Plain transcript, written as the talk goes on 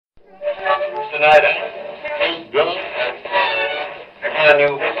tonight, huh? Drunk?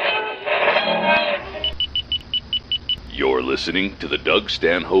 You're listening to the Doug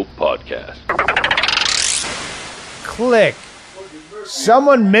Stanhope Podcast. Click.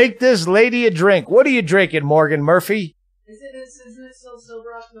 Someone make this lady a drink. What are you drinking, Morgan Murphy? Isn't it still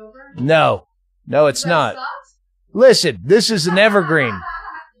Sober October? No, it's not. Listen, this is an evergreen.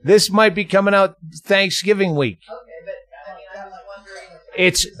 This might be coming out Thanksgiving week. Okay, but I mean, I'm wondering.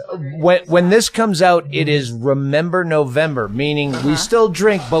 It's when this comes out, it is Remember November, meaning we still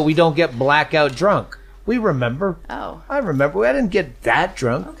drink, but we don't get blackout drunk. We remember. Oh. I remember. I didn't get that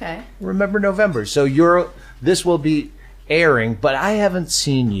drunk. Okay. Remember November. So this will be airing, but I haven't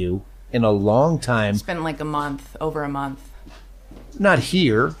seen you in a long time. It's been like a month, over a month. Not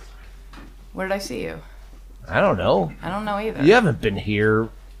here. Where did I see you? I don't know. I don't know either. You haven't been here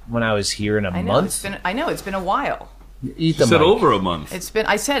when I was here in a month. I know, it's been a while. Eat the You said mic. over a month. It's been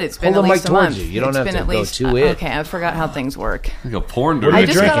at least Hold the mic a towards month. you. You don't It's have been to at go least, to it. Okay, I forgot how things work. Like a porn What are dirty. you I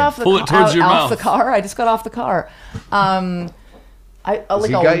just drinking? got off the Pull it towards your off mouth. the car. I just got off the car. Like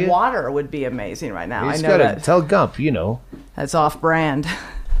he got you? a water would be amazing right now. He's I know gotta that. tell Gump, you know. That's off brand.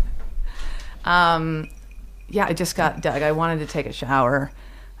 Yeah, I just got Doug. I wanted to take a shower.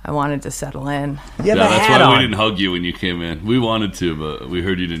 I wanted to settle in. You have Yeah, a that's hat why on. we didn't hug you when you came in. We wanted to, but we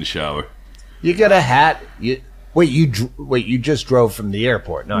heard you didn't shower. You got a hat. Wait, you just drove from the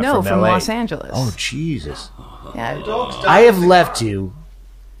airport, not No, from LA. Los Angeles. Oh, Jesus. Yeah. I have left you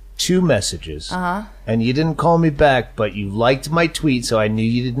 2 messages, and you didn't call me back, but you liked my tweet, so I knew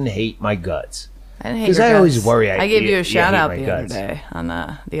you didn't hate my guts. I didn't hate 'Cause your I always guts. worry I gave you a shout hate out my the guts. other day on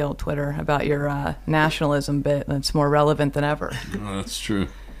the old Twitter about your nationalism bit. That's more relevant than ever. Oh, that's true.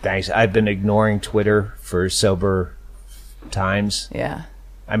 Thanks. I've been ignoring Twitter for sober times. Yeah.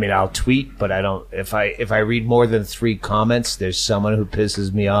 I mean, I'll tweet, but I don't. If I read more than 3 comments, there's someone who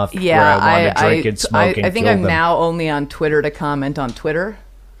pisses me off. Yeah, where I want to drink and smoke and I think kill I'm them. now only on Twitter to comment on Twitter.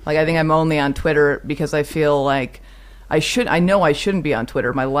 Like, I think I'm only on Twitter because I feel like I know I shouldn't be on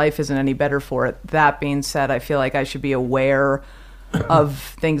Twitter. My life isn't any better for it. That being said, I feel like I should be aware of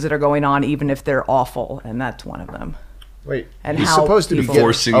things that are going on, even if they're awful, and that's one of them. Wait, And you're how supposed to be people-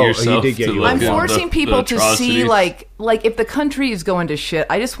 Forcing Oh, yourself he did get to you. look I'm at forcing the people to see, atrocities. like if the country is going to shit,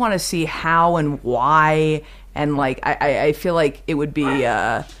 I just want to see how and why, and like I feel like it would be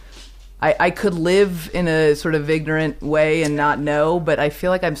I could live in a sort of ignorant way and not know, but I feel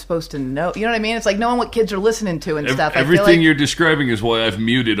like I'm supposed to know. You know what I mean? It's like knowing what kids are listening to and stuff. I feel Everything like, you're describing is why I've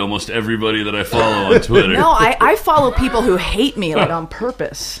muted almost everybody that I follow on Twitter. no, I follow people who hate me like on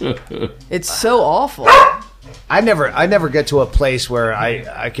purpose. It's so awful. I never get to a place where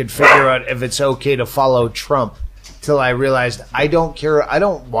I could figure out if it's okay to follow Trump till I realized I don't care. I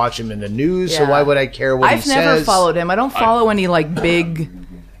don't watch him in the news, so Yeah. why would I care what he I've says? never followed him. I don't follow any like big,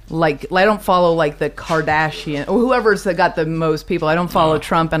 like I don't follow like the Kardashian or whoever's that got the most people. I don't follow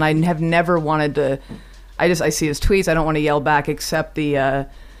Trump, and I have never wanted to. I see his tweets. I don't want to yell back, except the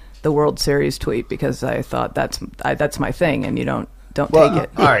World Series tweet because I thought that's my thing, and you don't take it.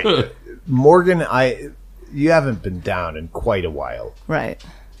 All right, Morgan, you haven't been down in quite a while, Right.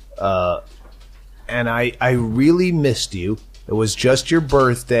 and I really missed you. It was just your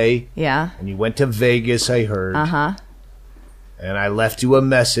birthday, Yeah. and you went to Vegas. I heard. Uh-huh. And I left you a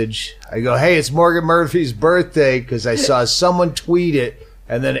message. I go, hey, it's Morgan Murphy's birthday, because I saw someone tweet it,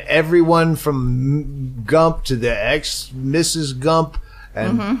 and then everyone from Gump to the ex-Mrs. Gump,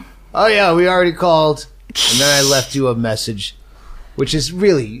 and, oh yeah, we already called. And then I left you a message, which is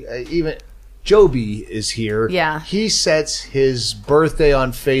really, even, Joby is here. Yeah. He sets his birthday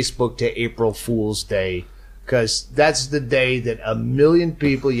on Facebook to April Fool's Day, because that's the day that 1 million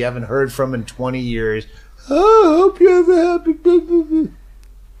people you haven't heard from in 20 years, oh, I hope you have a happy birthday.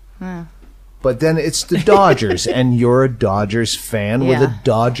 But then it's the Dodgers, and you're a Dodgers fan with a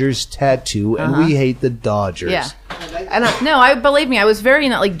Dodgers tattoo, and we hate the Dodgers. Yeah. And Believe me, I was very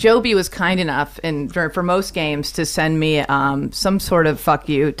like Joby was kind enough for most games to send me some sort of fuck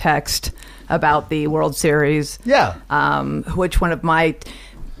you text about the World Series. yeah. Which one of my,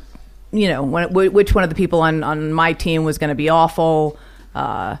 which one of the people on my team was going to be awful.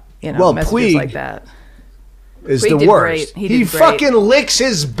 Well, Messages Puig like that. is He the did worst. great. He did great. fucking licks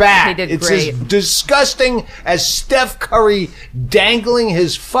his back. He did it's great. as disgusting as Steph Curry dangling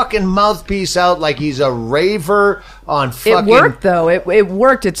his fucking mouthpiece out like he's a raver on fucking... It worked though. It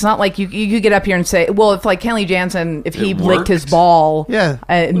worked. It's not like you could get up here and say, well, if like Kenley Jansen, if he It licked his worked? ball, Yeah.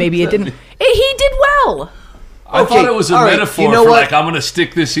 maybe it didn't. He did well. I Okay, thought it was a all right, metaphor you know for what? like, I'm going to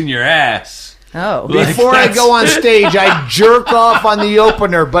stick this in your ass. Oh, Like, Before I that's- go on stage, I jerk off on the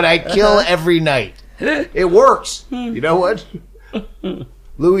opener, but I kill every night. It works. You know what?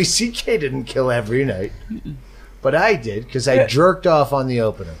 Louis C.K. didn't kill every night. But I did, because I jerked off on the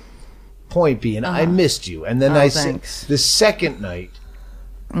opener. Point being, I missed you. And then the second night,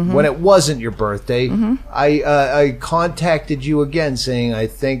 when it wasn't your birthday, I contacted you again saying, I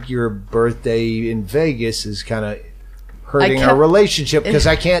think your birthday in Vegas is kind of hurting our relationship because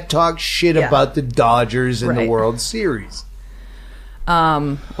I can't talk shit about the Dodgers in the World Series.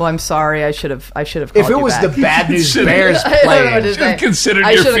 Well, I'm sorry. I should have called you back. If it was the Bad News Bears playing, I should have considered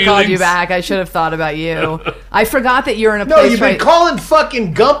I your should have feelings. called you back. I should have thought about you. I forgot that you're in a no, place you've been calling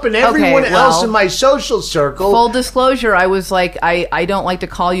fucking Gump and everyone else in my social circle. Full disclosure, I was like, I don't like to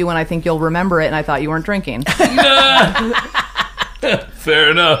call you when I think you'll remember it, and I thought you weren't drinking.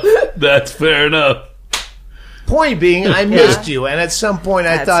 Fair enough. That's fair enough. Point being, I missed you, and at some point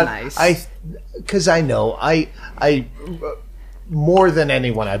I thought, nice. because I know I more than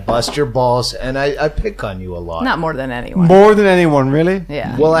anyone, I bust your balls, and I pick on you a lot. Not more than anyone. More than anyone, really?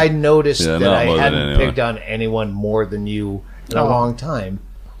 Yeah. Well, I noticed that I more than hadn't anyone. picked on anyone more than you in a long time,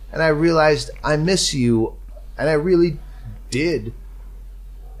 and I realized I miss you, and I really did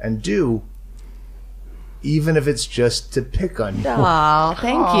and do, even if it's just to pick on you. Oh,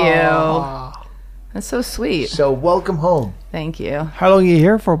 thank you. That's so sweet. So welcome home. Thank you. How long are you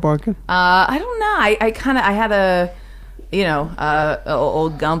here for, Barkin? I don't know. I had a,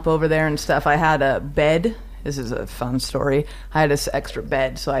 old Gump over there and stuff. I had a bed. This is a fun story. I had this extra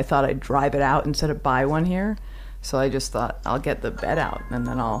bed, so I thought I'd drive it out instead of buy one here. So I just thought I'll get the bed out and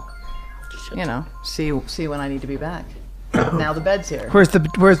then I'll, see when I need to be back. Now the bed's here. Where's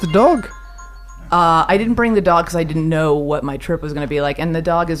the dog? I didn't bring the dog because I didn't know what my trip was going to be like, and the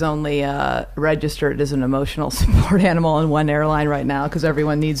dog is only registered as an emotional support animal on one airline right now because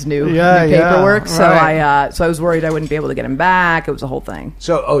everyone needs new paperwork. So I was worried I wouldn't be able to get him back. It was a whole thing.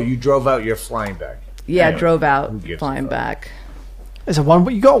 So, you drove out. You're flying back. Yeah, Anyway, drove out, who gives a flying fuck? back. Is it one?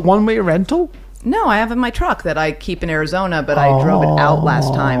 You got a one-way rental? No, I have in my truck that I keep in Arizona, but I drove it out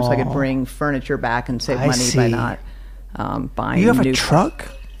last time so I could bring furniture back and save I money by see. not buying. You have a new truck?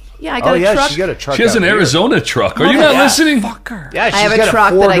 Yeah, I got a truck. She got a truck. She has an out here. Arizona truck. Are you not listening? Fucker. Yeah, she's I have got a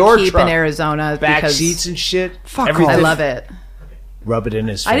truck that I four-door keep truck. in Arizona Back because seats and shit. Fuck everything. I love it. Rub it in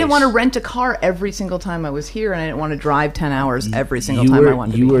his face. I didn't want to rent a car every single time I was here, and I didn't want to drive 10 hours every single time I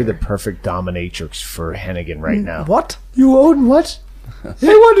wanted to be You were here. the perfect dominatrix for Hennigan right now. What? You own what?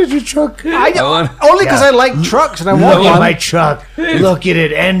 Hey, what did your truck? Only because Yeah. I like trucks and I Look want at one. my truck. Look at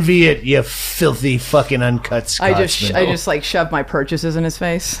it. Envy it, you filthy fucking uncut Scotsman. I just like shoved my purchases in his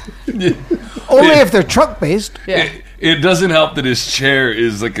face. Only if they're truck-based. Yeah. It doesn't help that his chair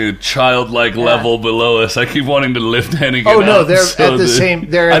is like a childlike level below us. I keep wanting to lift Hennigan Oh, no, up they're so at the that- same-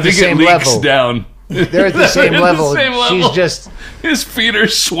 they're I at the think same it leaks level. down. They're at the same They're level. the same She's level. just His feet are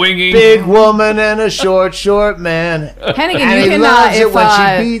swinging. big woman and a short man. Hennigan, And you he can loves it if when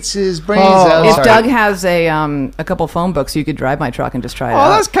she beats his brains out. if Sorry. Doug has a couple phone books, you could drive my truck and just try it Oh, out.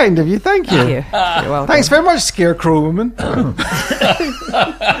 that's kind of you. Thank you. Thank you. You're welcome. Thanks very much, Scarecrow Woman.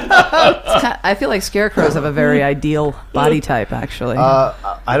 I feel like scarecrows have a very ideal body type, actually.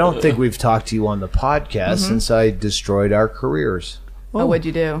 I don't think we've talked to you on the podcast since I destroyed our careers. What'd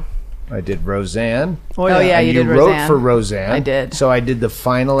you do? I did Roseanne. Oh, yeah, And you you did wrote Roseanne. for Roseanne. I did. So I did the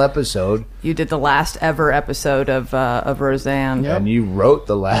final episode, You did the last ever episode of Roseanne. and you wrote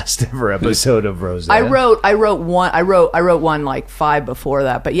the last ever episode of Roseanne. I wrote one like 5 before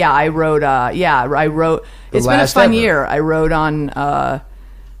that, but yeah, I wrote. It's been a last fun ever. year. I wrote on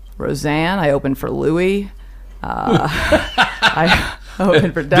Roseanne. I opened for Louis. I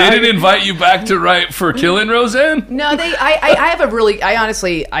opened for Doug. They didn't invite you back to write for Killing Roseanne? No, I have a really. I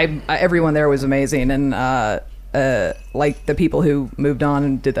honestly, everyone there was amazing, and like the people who moved on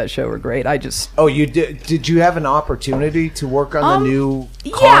and did that show were great. I just. Oh, you did? Did you have an opportunity to work on the new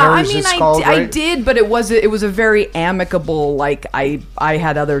Yeah, Connors? I mean, it's called, I right? did, but it was a very amicable. Like I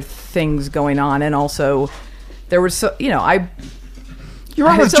had other things going on, and also there was You're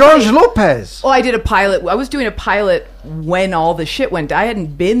on with Somebody- George Lopez. Well, I did a pilot. I was doing a pilot when all the shit went. I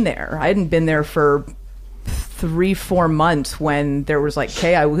hadn't been there. I hadn't been there for 3-4 months when there was like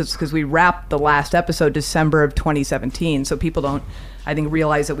chaos, because we wrapped the last episode December of 2017. So people don't, I think,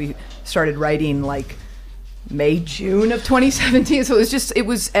 realize that we started writing like June of 2017. So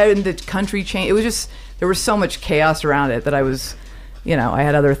and the country changed. It was just, there was so much chaos around it that I was, I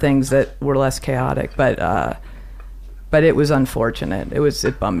had other things that were less chaotic, but it was unfortunate.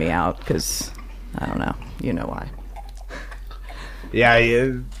 It bummed me out because, I don't know. You know why. Yeah,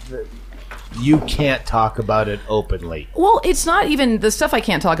 you can't talk about it openly. Well, it's not even, the stuff I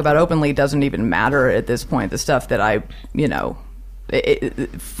can't talk about openly doesn't even matter at this point. The stuff that I,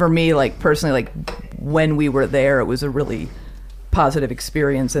 for me, like personally, like when we were there, it was a really positive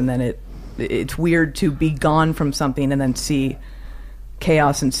experience, and then it's weird to be gone from something and then see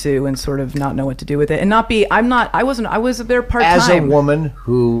chaos ensue and sort of not know what to do with it, and not be. I was there part time. As a woman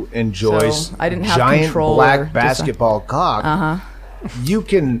who enjoys So I didn't have giant control or black basketball cock, Uh-huh. you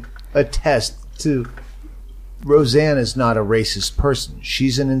can attest to Roseanne is not a racist person.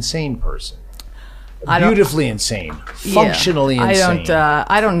 She's an insane person. Beautifully insane, functionally insane.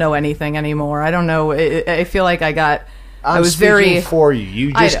 I don't know anything anymore. I don't know. I feel like I was speaking very for you.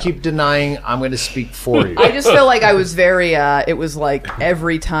 You just keep denying. I'm going to speak for you. I just feel like I was very. It was like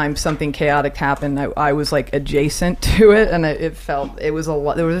every time something chaotic happened, I was like adjacent to it, and it was a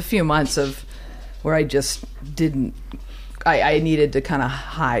lot. There was a few months of where I just didn't. I needed to kind of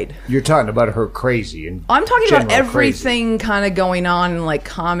hide. You're talking about her crazy, and I'm talking about everything kind of going on in like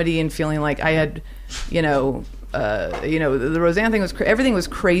comedy and feeling like I had, the Roseanne thing was everything was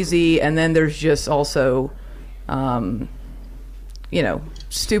crazy, and then there's just also.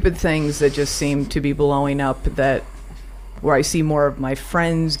 Stupid things that just seem to be blowing up, that where I see more of my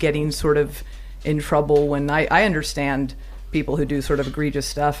friends getting sort of in trouble when I understand people who do sort of egregious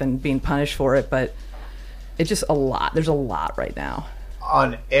stuff and being punished for it, but it's just a lot. There's a lot right now.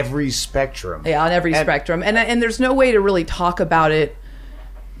 On every spectrum. Yeah, on every spectrum. And there's no way to really talk about it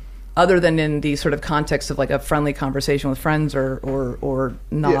other than in the sort of context of like a friendly conversation with friends or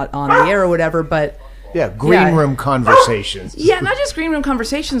not on the air or whatever, but... Yeah, green room conversations. Yeah, not just green room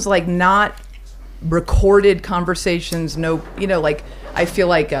conversations, like not recorded conversations. No, like I feel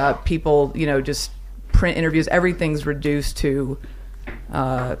like people, just print interviews. Everything's reduced to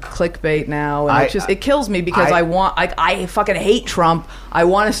clickbait now, and it kills me because I fucking hate Trump. I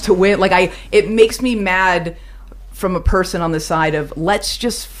want us to win. It makes me mad from a person on the side of let's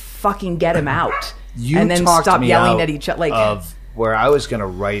just fucking get him out and then stop yelling at each other. Where I was going to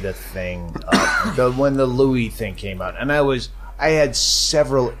write a thing when the Louis thing came out, and I had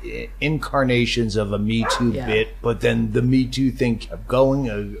several incarnations of a Me Too bit, but then the Me Too thing kept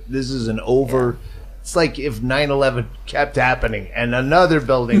going. This is an over. Yeah. It's like if 9/11 kept happening, and another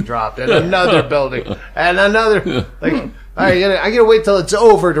building dropped, and another building, and another. Like, all right, I gotta wait till it's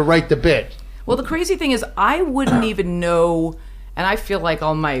over to write the bit. Well, the crazy thing is, I wouldn't even know, and I feel like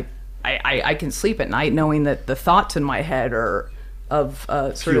I can sleep at night knowing that the thoughts in my head are of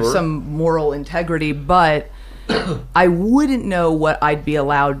sort of some moral integrity, but I wouldn't know what I'd be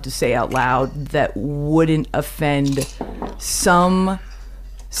allowed to say out loud that wouldn't offend some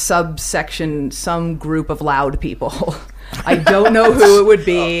subsection, some group of loud people. I don't know who it would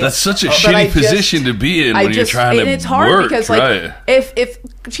be. That's such a shitty position to be in when you're trying to work. It's hard because, like, if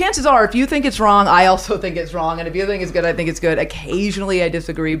chances are, if you think it's wrong, I also think it's wrong, and if you think it's good, I think it's good. Occasionally, I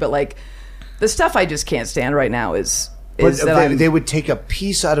disagree, but like the stuff I just can't stand right now is. They would take a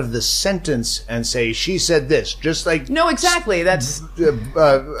piece out of the sentence and say, she said this, just like... No, exactly, that's...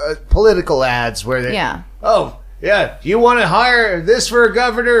 political ads where they... Yeah. Oh, yeah, you want to hire this for a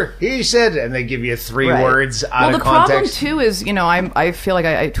governor? He said... And they give you three words out of context. Well, the problem, too, is, I feel like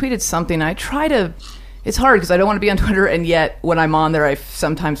I tweeted something, and I try to... It's hard, because I don't want to be on Twitter, and yet, when I'm on there, I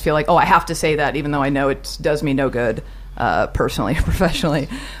sometimes feel like, I have to say that, even though I know it does me no good. Personally or professionally,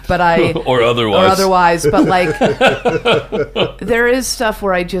 but or otherwise, but like there is stuff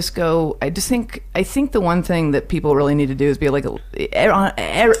where I think the one thing that people really need to do is be like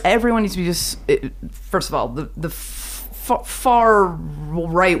everyone needs to be just first of all the far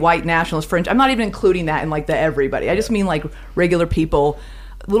right white nationalist fringe. I'm not even including that in like the everybody. I just mean like regular people,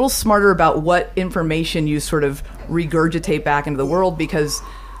 a little smarter about what information you sort of regurgitate back into the world, because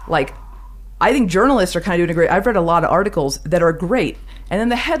like I think journalists are kind of doing a great... I've read a lot of articles that are great, and then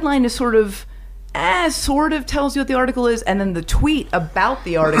the headline is sort of tells you what the article is, and then the tweet about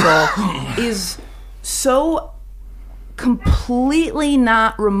the article is so completely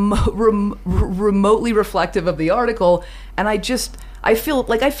not remotely reflective of the article, and I feel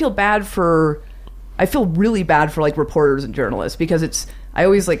really bad for like reporters and journalists, because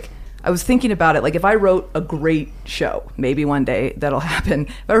I was thinking about it, like if I wrote a great show, maybe one day that'll happen.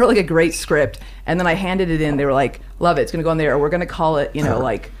 If I wrote like a great script and then I handed it in, they were like, love it, it's going to go on there, or we're going to call it,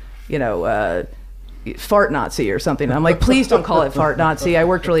 Fart Nazi or something. And I'm like, please don't call it Fart Nazi. I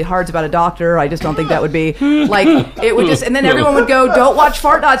worked really hard. It's about a doctor. I just don't think that would be like, it would just, and then everyone would go, don't watch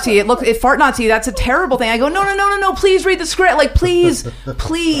Fart Nazi. If Fart Nazi, that's a terrible thing. I go, no, please read the script. Like, please.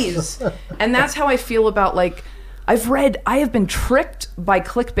 And that's how I feel about like, I have been tricked by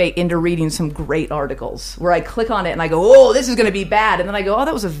clickbait into reading some great articles where I click on it and I go, oh, this is going to be bad. And then I go, oh,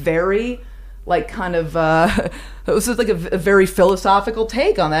 that was a very, like, kind of, it was just like a very philosophical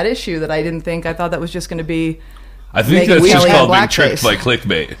take on that issue that I didn't think. I thought that was just going to be I think Making that's just Chaille called being blackface. tricked by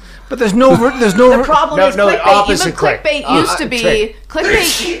clickbait. But there's no. The problem No, is no, clickbait. opposite Even click. clickbait used to be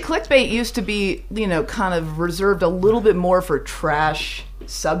trick. clickbait used to be kind of reserved a little bit more for trash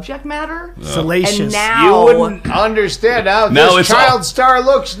subject matter. Salacious. And You now, wouldn't understand how Now this it's child star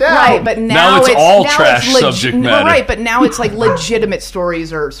looks now. right? But now, it's all now trash it's subject matter. Right, but now it's like legitimate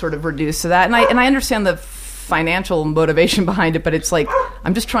stories are sort of reduced to that, and I understand the financial motivation behind it, but it's like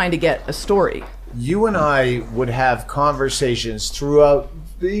I'm just trying to get a story. You and I would have conversations throughout,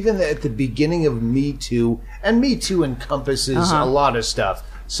 even at the beginning of Me Too, and Me Too encompasses a lot of stuff.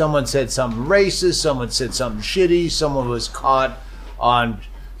 Someone said something racist, someone said something shitty, someone was caught on,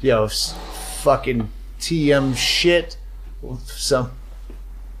 fucking TM shit.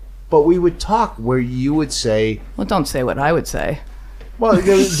 But we would talk where you would say, Well, don't say what I would say. well,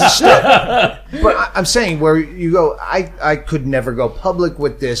 there was the stuff. But I'm saying where you go, I could never go public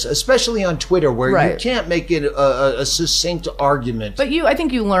with this, especially on Twitter, where you Right. can't make it a succinct argument. But I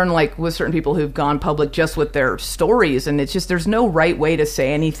think you learn like with certain people who've gone public just with their stories, and it's just there's no right way to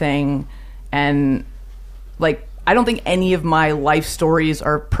say anything, and like I don't think any of my life stories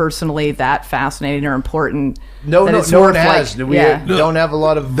are personally that fascinating or important. no that one it's worth, has. like, We don't have a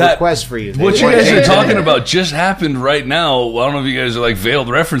lot of requests for you. What They you want guys to- are talking about just happened right now. Well, I don't know if you guys are like veiled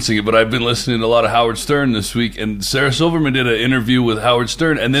referencing it, but I've been listening to a lot of Howard Stern this week, and Sarah Silverman did an interview with Howard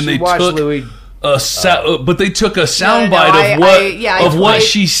Stern, and then She they watched took Louis. but they took a No, soundbite of what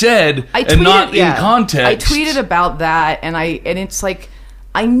she said and not in context. I tweeted about that, and it's like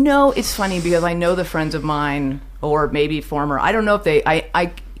I know it's funny because I know the friends of mine or maybe former. I don't know if they.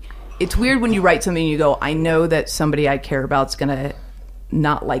 It's weird when you write something and you go, I know that somebody I care about is gonna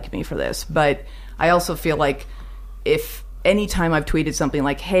not like me for this, but I also feel like if anytime I've tweeted something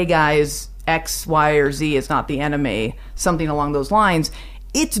like, "Hey guys, X, Y, or Z is not the enemy," something along those lines.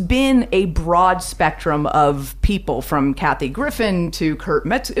 It's been a broad spectrum of people, from Kathy Griffin to Kurt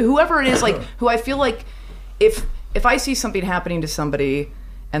Metz, whoever it is, like who I feel like if I see something happening to somebody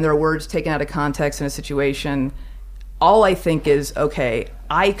and there are words taken out of context in a situation, all I think is, okay,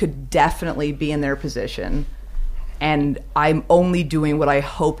 I could definitely be in their position, and I'm only doing what I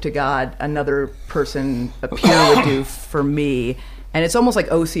hope to God another person, a peer, would do for me. And it's almost like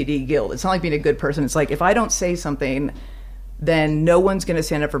OCD guilt. It's not like being a good person. It's like if I don't say something, then no one's going to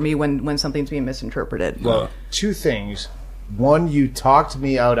stand up for me when something's being misinterpreted. Well, two things. One, you talked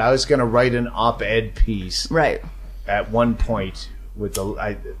me out. I was going to write an op-ed piece Right. at one point with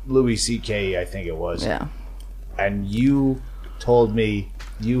Louis C.K., I think it was. Yeah. And you told me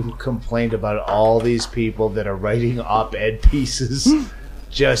you complained about all these people that are writing op-ed pieces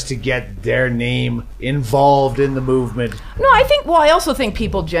just to get their name involved in the movement. No, I also think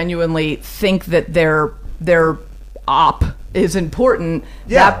people genuinely think that their op is important.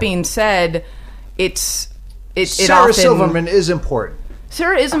 Yeah. That being said, Sarah often, Silverman is important.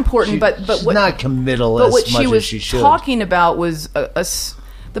 Sarah is important, but She's what, not committal but as what much she was as she should. talking about was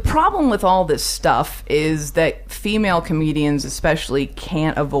the problem with all this stuff is that female comedians especially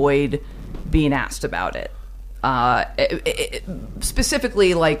can't avoid being asked about it.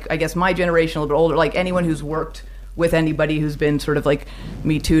 Specifically, like, I guess my generation, a little bit older, like anyone who's worked with anybody who's been sort of like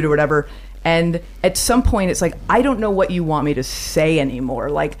Me Too'd or whatever. And at some point, it's like, I don't know what you want me to say anymore.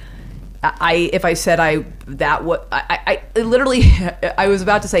 Like, if I said I literally, I was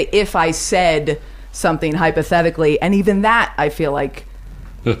about to say if I said something hypothetically, and even that, I feel like,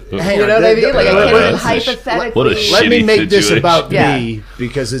 you know what I mean? Like, I can't hypothetically. What a Let me shitty make this situation. about Yeah. me,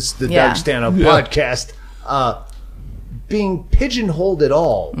 because it's the Yeah. Doug Stanhope podcast. Being pigeonholed at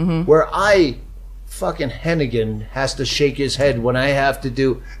all, where fucking Hennigan has to shake his head when I have to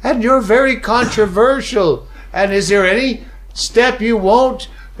do, and you're very controversial, and is there any step you won't,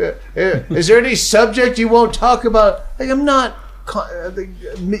 is there any subject you won't talk about? Like, I'm not,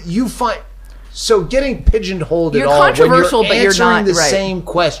 you find, so getting pigeonholed You're at all controversial, when but you're you're answering not- the right. same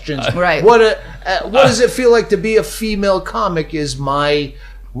questions. Right. What does it feel like to be a female comic is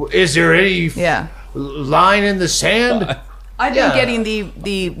there any Yeah. line in the sand? I've Yeah. been getting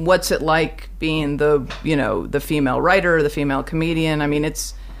the what's it like being the female writer, the female comedian. I mean,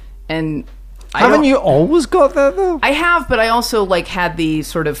 Haven't you always got that though? I have, but I also like had the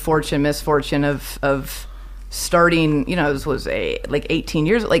sort of misfortune of starting. This was 18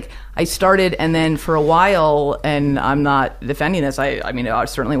 years. Like I started, and then for a while, and I'm not defending this. I mean, it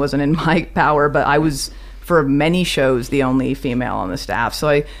certainly wasn't in my power, but I was for many shows the only female on the staff. So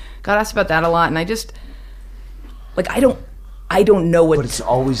I got asked about that a lot, and I just I don't know what. But it's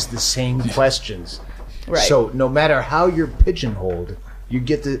always the same questions. Right. So no matter how you're pigeonholed, you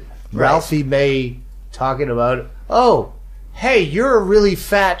get the Ralphie May talking about, oh, hey, you're a really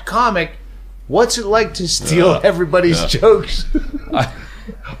fat comic. What's it like to steal everybody's jokes?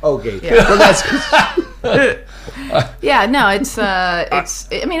 Okay. Yeah. Well, that's... Yeah, no, it's. I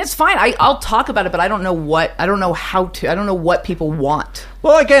mean, it's fine. I'll talk about it, but I don't know what people want.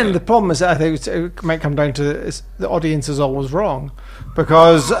 Well, again, the problem is that I think it might come down to the audience is always wrong,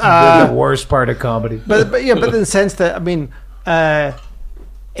 because the worst part of comedy. But in the sense that, I mean,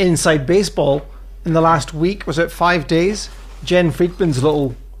 inside baseball in the last week, was it 5 days? Jen Friedman's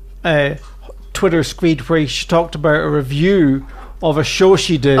little Twitter screed where she talked about a review of a show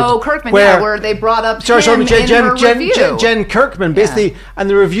she did. Oh, Kirkman, where they brought up Jen Kirkman, basically, and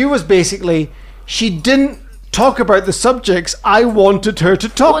the review was basically she didn't talk about the subjects I wanted her to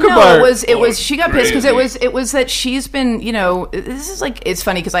talk about. It was she got pissed because it was that she's been, this is like, it's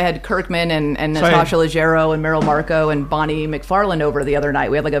funny because I had Kirkman and Natasha Leggero and Meryl Marco and Bonnie McFarlane over the other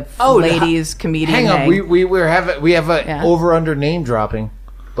night. We had like a ladies comedian. Hang on, we have a over under name dropping.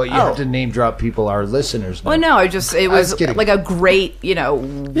 But you have to name drop people, our listeners know. Well, no, it was like a great,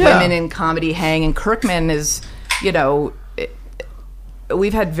 women in comedy hang. And Kirkman is,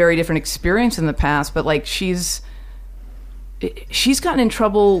 we've had very different experience in the past, but like she's gotten in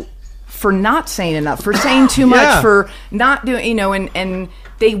trouble for not saying enough, for saying too much, for not doing, and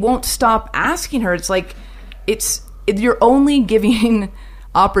they won't stop asking her. It's like, you're only giving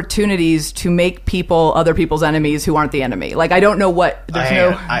opportunities to make people other people's enemies who aren't the enemy. Like, I don't know what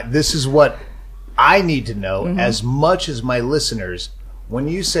this is what I need to know as much as my listeners. When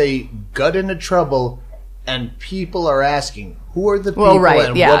you say got into trouble and people are asking who are the people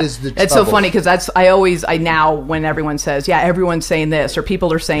what is the trouble? It's so funny because I now when everyone says everyone's saying this or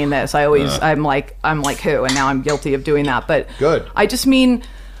people are saying this, I'm like who, and now I'm guilty of doing that. But good. I just mean,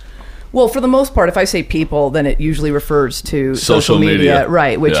 well, for the most part, if I say people, then it usually refers to social media,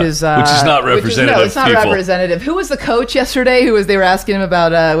 right? Which is not representative. No, it's not representative. Who was the coach yesterday? They were asking him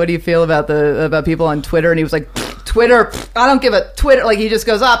about what do you feel about people on Twitter, and he was like, Twitter. I don't give a Twitter. Like he just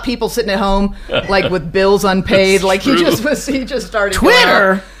goes, people sitting at home like with bills unpaid. Like he just started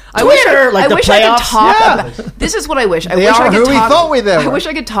Twitter. I wish I could talk about. This is what I wish. I wish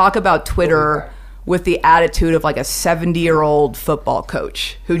I could talk about Twitter with the attitude of like a 70-year-old football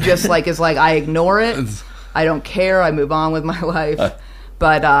coach who just like is like, I ignore it, I don't care, I move on with my life.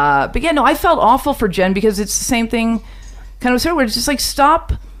 But yeah, no, I felt awful for Jen because it's the same thing kind of where it's just like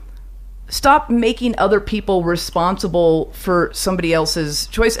stop making other people responsible for somebody else's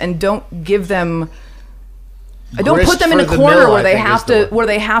choice, and don't give them don't put them in a corner where they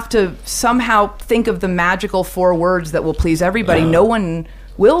have to somehow think of the magical 4 words that will please everybody. No one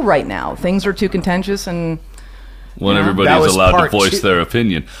will right now. Things are too contentious, and when everybody's allowed to voice their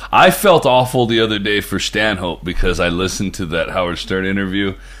opinion. I felt awful the other day for Stanhope because I listened to that Howard Stern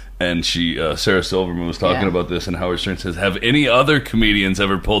interview, and Sarah Silverman was talking about this, and Howard Stern says, have any other comedians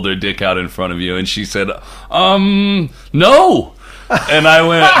ever pulled their dick out in front of you? And she said, no. And I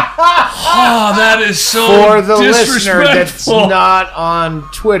went, that is so for the disrespectful. Listener that's not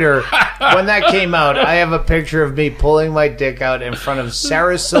on Twitter, when that came out, I have a picture of me pulling my dick out in front of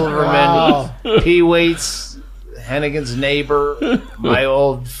Sarah Silverman, P. Waits, Hennigan's neighbor, my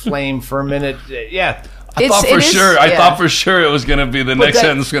old flame for a minute. Yeah. I thought for sure it was going to be the next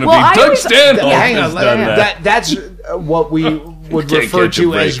sentence going to be Doug Stanhope. Hang on, that's what we would refer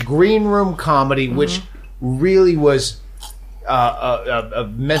to as green room comedy, which really was a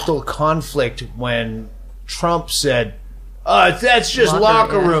mental conflict when Trump said, that's just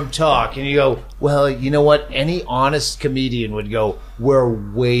locker room talk. And you go, well, you know what? Any honest comedian would go, we're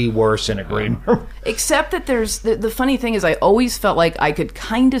way worse in a green room. Except that there's the funny thing is I always felt like I could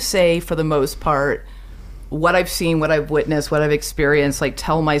kind of say, for the most part, what I've seen, what I've witnessed, what I've experienced, like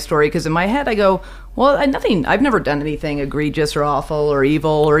tell my story. Because in my head I go, well, I've never done anything egregious or awful or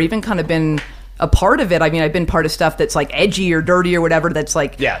evil or even kind of been a part of it. I mean, I've been part of stuff that's like edgy or dirty or whatever, that's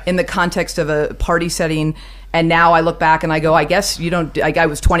like in the context of a party setting. And now I look back and I go, I guess you don't. Like, I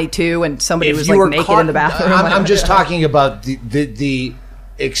was 22 and somebody was like naked in the bathroom. I'm just talking about the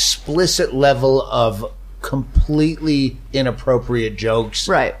explicit level of completely inappropriate jokes.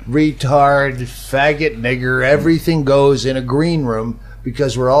 Right. Retard, faggot, nigger, everything goes in a green room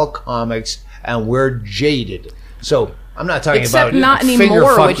because we're all comics and we're jaded. So I'm not talking Except about not finger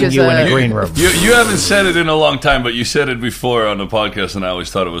anymore, fucking which is you in a green room. You haven't said it in a long time, but you said it before on the podcast, and I always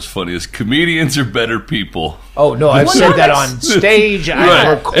thought it was funny. Is comedians are better people. Oh no, I've said that on stage.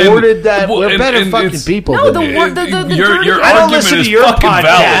 I've recorded that. We're better fucking people. No, than your I don't argument listen is to your fucking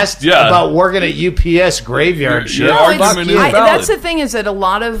podcast valid. about working at UPS graveyard shit. Your argument is valid. That's the thing, is that a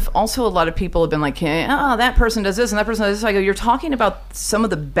lot of people have been like, that person does this and that person does this. I go, you're talking about some of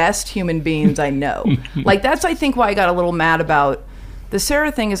the best human beings I know. Like, that's I think why I got a little mad about the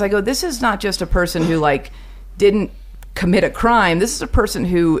Sarah thing is, I go, this is not just a person who like didn't commit a crime. This is a person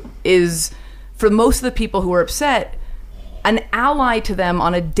who is, for most of the people who are upset, an ally to them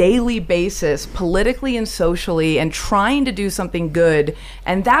on a daily basis, politically and socially, and trying to do something good.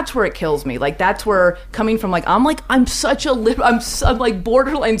 And that's where it kills me. Like, that's where, coming from, like, I'm like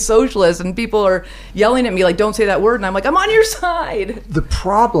borderline socialist, and people are yelling at me, like, don't say that word. And I'm like, I'm on your side. The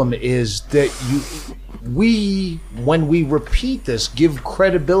problem is that when we repeat this, give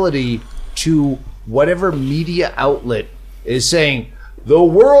credibility to whatever media outlet is saying, the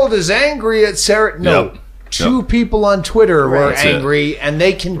world is angry at Sarah. No. Yep. Two people on Twitter were angry, and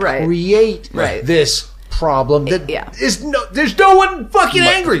they can create this problem that there's no one fucking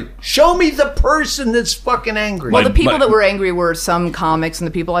angry. Show me the person that's fucking angry. Well, the people that were angry were some comics, and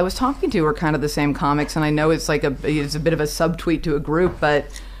the people I was talking to were kind of the same comics. And I know it's like it's a bit of a subtweet to a group, but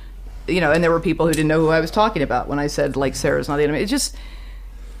and there were people who didn't know who I was talking about when I said like Sarah's not the enemy. It's just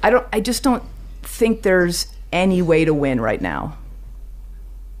I just don't think there's any way to win right now.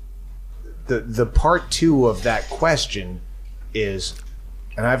 The part two of that question is,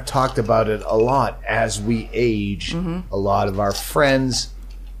 and I've talked about it a lot, as we age, a lot of our friends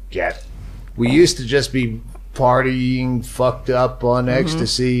we used to just be partying, fucked up on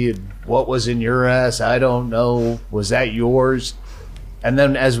ecstasy, and what was in your ass, I don't know, was that yours? And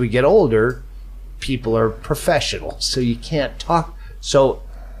then as we get older, people are professional, so you can't talk. So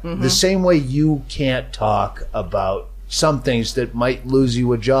the same way you can't talk about some things that might lose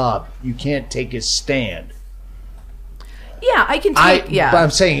you a job, you can't take a stand. Yeah, I can take, But I'm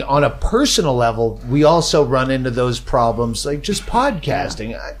saying on a personal level, we also run into those problems, like just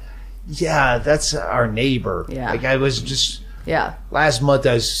podcasting. That's our neighbor. Yeah. Like I was just, last month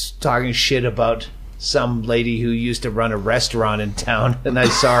I was talking shit about some lady who used to run a restaurant in town, and I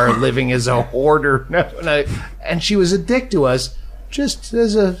saw her living as a hoarder, and she was a dick to us, just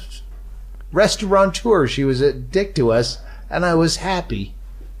as a restaurateur. She was a dick to us, and I was happy.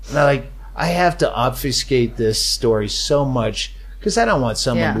 And I have to obfuscate this story so much because I don't want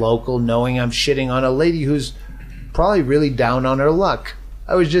someone local knowing I'm shitting on a lady who's probably really down on her luck.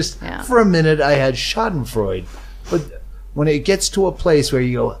 I was just, for a minute, I had Schadenfreude. But when it gets to a place where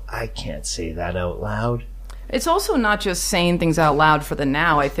you go, I can't say that out loud. It's also not just saying things out loud for the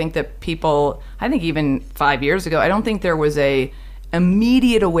now. I think that even 5 years ago, I don't think there was a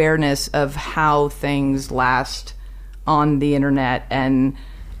immediate awareness of how things last on the internet, and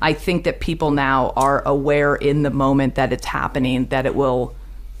I think that people now are aware in the moment that it's happening, that it will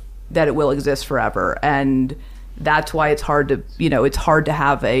exist forever, and that's why it's hard to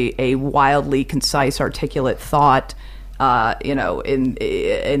have a wildly concise, articulate thought, in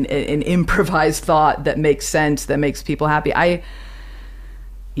improvised thought that makes sense, that makes people happy.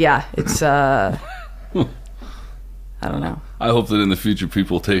 It's I don't know. I hope that in the future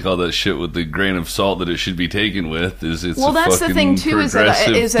people take all that shit with the grain of salt that it should be taken with. That's the thing too. Is that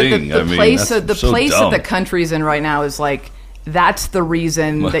the place that the country's in right now is like, that's the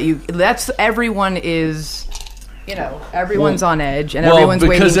reason that everyone is. Everyone's on edge, and everyone's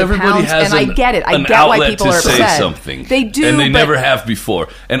waiting to pounce. And I get it. I get why people are upset. Something. They do, and they never have before.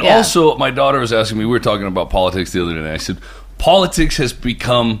 And also, my daughter was asking me. We were talking about politics the other day, and I said, politics has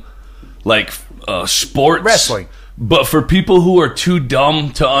become like sports, wrestling. But for people who are too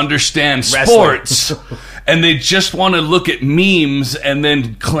dumb to understand sports, and they just want to look at memes and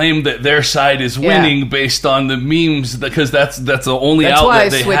then claim that their side is winning based on the memes, because that's the only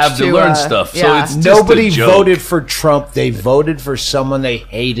outlet they have to learn stuff. So it's just nobody voted for Trump. They voted for someone they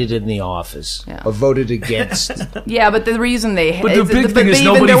hated in the office or voted against. But the reason But the big thing is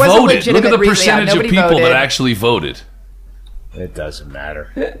nobody voted. Look at the percentage of people that actually voted. It doesn't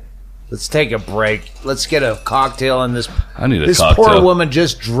matter. Let's take a break. Let's get a cocktail in this. I need a cocktail. This poor woman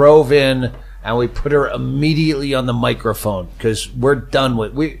just drove in, and we put her immediately on the microphone because we're done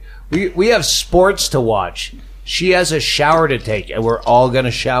with we have sports to watch. She has a shower to take, and we're all going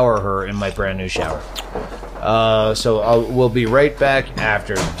to shower her in my brand new shower. We'll be right back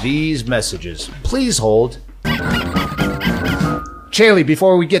after these messages. Please hold. Chaille,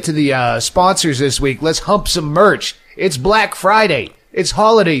 before we get to the sponsors this week, let's hump some merch. It's Black Friday. It's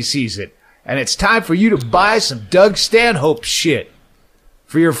holiday season, and it's time for you to buy some Doug Stanhope shit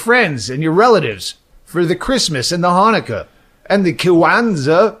for your friends and your relatives for the Christmas and the Hanukkah and the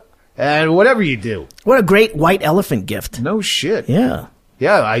Kwanzaa and whatever you do. What a great white elephant gift. No shit. Yeah.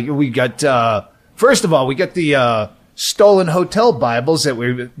 Yeah, we got, first of all, we got the stolen hotel Bibles that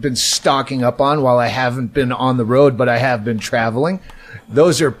we've been stocking up on while I haven't been on the road, but I have been traveling.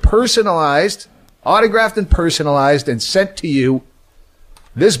 Those are personalized, autographed and personalized, and sent to you.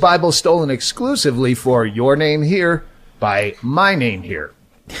 This Bible stolen exclusively for your name here, by my name here.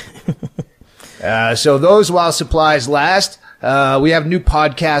 So those while supplies last. We have new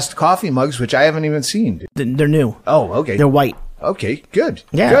podcast coffee mugs, which I haven't even seen. They're new. Oh, okay. They're white. Okay, good.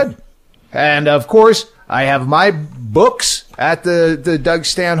 Yeah. Good. And, of course, I have my books at the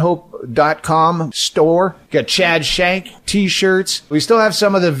DougStanhope.com store. Got Chad Shank T-shirts. We still have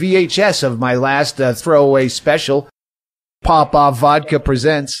some of the VHS of my last throwaway special. Pop-Off Vodka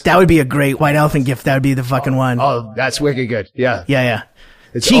Presents. That would be a great white elephant gift. That would be the fucking one. Oh, that's wicked good. Yeah. Yeah.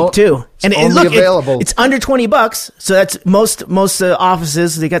 It's cheap too, and only available. It's under $20, so that's most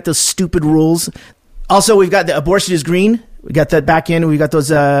offices. They got those stupid rules. Also, we've got the abortion is green. We got that back in. We got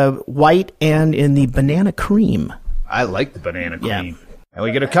those white and in the banana cream. I like the banana cream. Yeah. And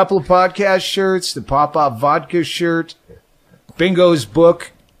we get a couple of podcast shirts, the Pop-Off Vodka shirt, Bingo's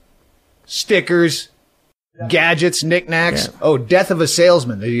book, stickers, gadgets, knickknacks. Yeah. Oh, Death of a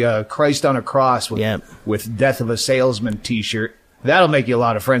Salesman, the Christ on a Cross with Death of a Salesman T-shirt. That'll make you a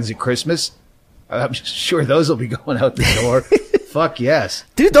lot of friends at Christmas. I'm sure those will be going out the door. Fuck yes.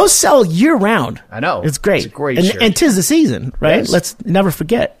 Dude, those sell year round. I know. It's great. It's a great shirt. And 'tis the season, right? Yes. Let's never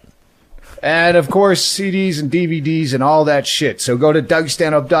forget. And, of course, CDs and DVDs and all that shit. So go to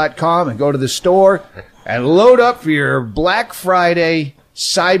DougStanhope.com and go to the store and load up for your Black Friday,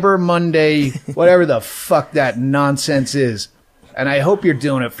 Cyber Monday, whatever the fuck that nonsense is. And I hope you're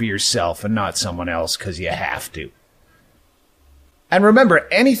doing it for yourself and not someone else because you have to. And remember,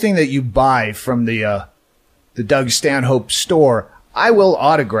 anything that you buy from the Doug Stanhope store, I will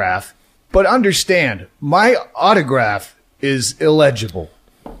autograph. But understand, my autograph is illegible.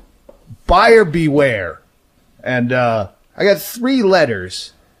 Buyer beware. And I got 3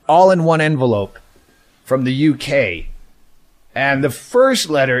 letters, all in one envelope, from the UK. And the first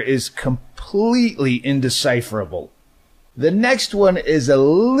letter is completely indecipherable. The next one is a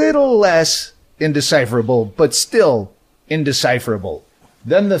little less indecipherable, but still indecipherable.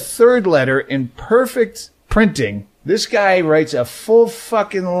 Then the third letter in perfect printing. This guy writes a full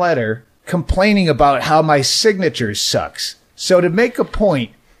fucking letter complaining about how my signature sucks. So to make a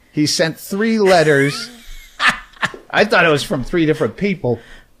point, he sent 3 letters. I thought it was from 3 different people.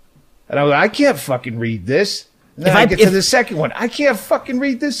 And I was like, I can't fucking read this. And then I get to the second one. I can't fucking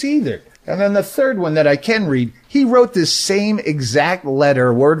read this either. And then the third one that I can read, he wrote this same exact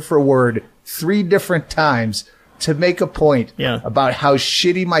letter, word for word, 3 different times to make a point about how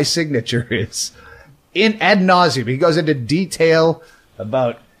shitty my signature is. In ad nauseum. He goes into detail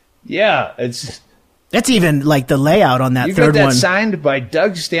about, it's... That's even like the layout on that you third got that one. Signed by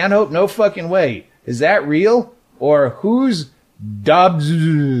Doug Stanhope? No fucking way. Is that real? Or who's Dobbs?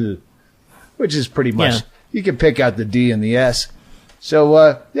 Which is pretty much, you can pick out the D and the S.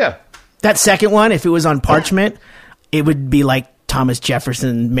 So, That second one, if it was on parchment, it would be like Thomas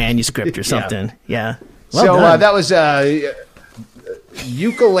Jefferson manuscript or something. Yeah. Well so done. that was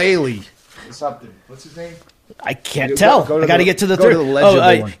ukulele. Something. What's his name? I can't tell. I got to get to the third.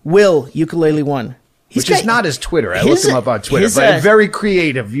 One. Will Ukulele 1. Which is not his Twitter. I looked him up on Twitter. But very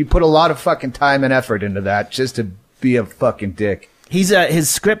creative. You put a lot of fucking time and effort into that just to be a fucking dick. His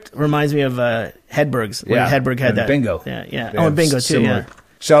script reminds me of Hedberg's. When Hedberg had that. Bingo. Yeah. Oh, and Bingo too. Similar. Yeah.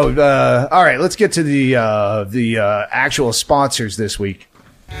 So, all right, let's get to the actual sponsors this week.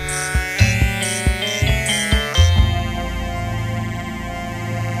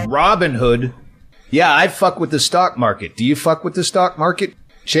 Robinhood. Yeah, I fuck with the stock market. Do you fuck with the stock market?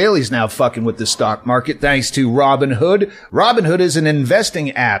 Chaille's now fucking with the stock market thanks to Robinhood. Robinhood is an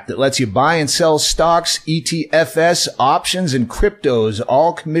investing app that lets you buy and sell stocks, ETFS, options, and cryptos,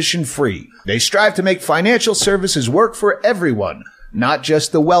 all commission-free. They strive to make financial services work for everyone, not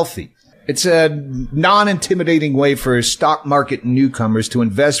just the wealthy. It's a non-intimidating way for stock market newcomers to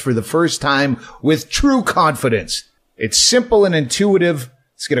invest for the first time with true confidence. It's simple and intuitive.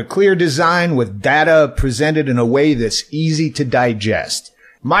 It's got a clear design with data presented in a way that's easy to digest.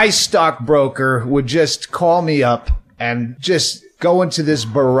 My stockbroker would just call me up and just go into this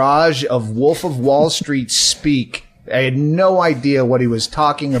barrage of Wolf of Wall Street speak. I had no idea what he was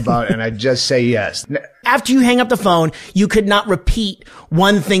talking about, and I'd just say yes. After you hang up the phone, you could not repeat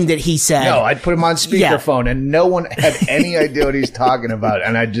one thing that he said. No, I'd put him on speakerphone, and no one had any idea what he's talking about.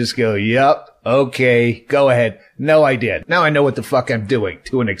 And I'd just go, yep, okay, go ahead. No idea. Now I know what the fuck I'm doing,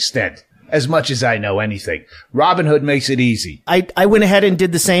 to an extent. As much as I know anything. Robinhood makes it easy. I went ahead and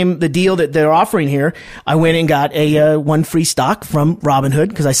did the deal that they're offering here. I went and got a one free stock from Robinhood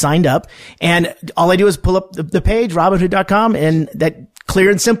because I signed up. And all I do is pull up the page, Robinhood.com, and that clear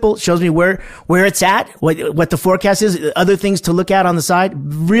and simple shows me where it's at, what the forecast is, other things to look at on the side.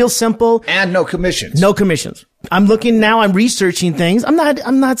 Real simple. And no commissions. No commissions. I'm looking now. I'm researching things.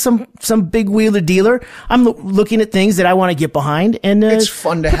 I'm not some big wheeler dealer. I'm looking at things that I want to get behind, and it's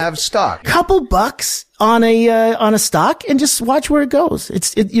fun to have stock. Couple bucks on a stock and just watch where it goes.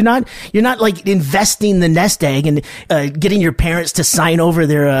 You're not like investing the nest egg and getting your parents to sign over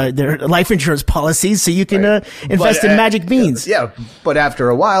their life insurance policies so you can invest in magic beans. Yeah, but after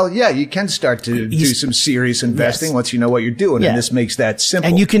a while, you can start to do some serious investing once you know what you're doing, and this makes that simple.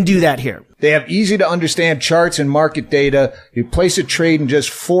 And you can do that here. They have easy to understand charts and market data. You place a trade in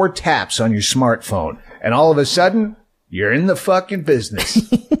just 4 taps on your smartphone, and all of a sudden, you're in the fucking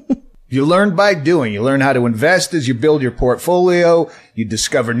business. You learn by doing. You learn how to invest as you build your portfolio. You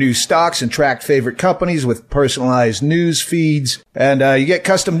discover new stocks and track favorite companies with personalized news feeds. And you get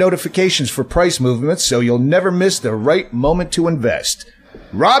custom notifications for price movements, so you'll never miss the right moment to invest.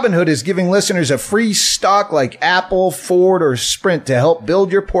 Robinhood is giving listeners a free stock like Apple, Ford, or Sprint to help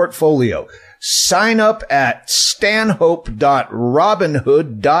build your portfolio. Sign up at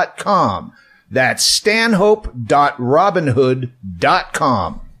stanhope.robinhood.com. That's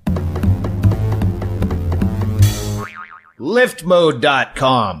stanhope.robinhood.com.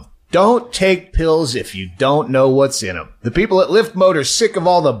 LiftMode.com. Don't take pills if you don't know what's in them. The people at LiftMode are sick of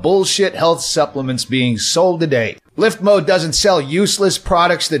all the bullshit health supplements being sold today. LiftMode doesn't sell useless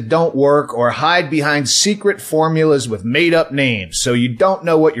products that don't work or hide behind secret formulas with made-up names, so you don't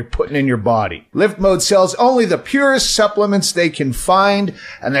know what you're putting in your body. LiftMode sells only the purest supplements they can find,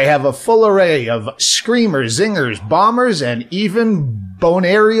 and they have a full array of screamers, zingers, bombers, and even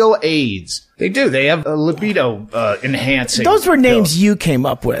bonarial aids. They do. They have a libido enhancing. Those were names you came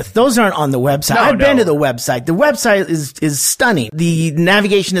up with. Those aren't on the website. I've been to the website. The website is stunning. The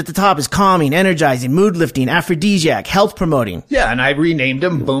navigation at the top is calming, energizing, mood lifting, aphrodisiac, health promoting. Yeah, and I renamed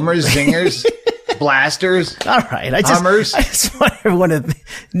them boomers, zingers, blasters. All right, Hummers. I just want everyone to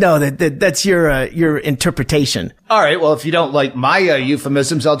know that's your interpretation. All right. Well, if you don't like my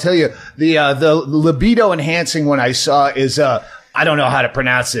euphemisms, I'll tell you the libido enhancing one I saw is I don't know how to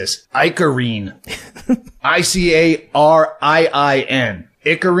pronounce this. Icarine. Icarin.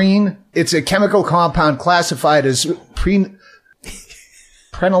 Icarine. It's a chemical compound classified as prenylated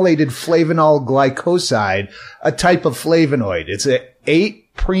flavanol glycoside, a type of flavonoid. It's a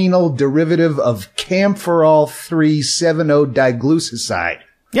 8-prenyl derivative of camphorol 3,7-diglucoside.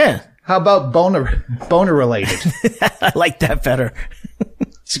 Yeah. How about boner related? I like that better.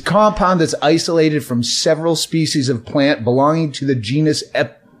 It's a compound that's isolated from several species of plant belonging to the genus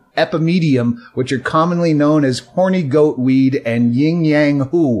Epimedium, which are commonly known as horny goat weed and yin yang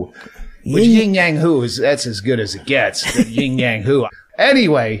hu. Which yin yang hu that's as good as it gets. The yin yang hu.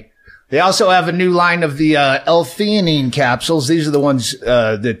 Anyway, they also have a new line of the L-theanine capsules. These are the ones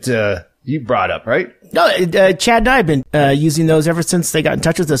that you brought up, right? No, Chad and I have been using those ever since they got in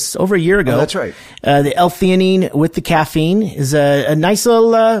touch with us over a year ago. Oh, that's right. The L-theanine with the caffeine is a nice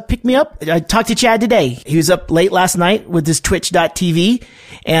little pick-me-up. I talked to Chad today. He was up late last night with his Twitch.tv,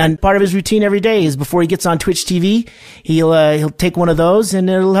 and part of his routine every day is before he gets on Twitch TV, he'll take one of those, and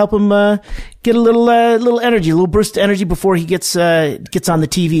it'll help him get a little energy, a little burst of energy before he gets on the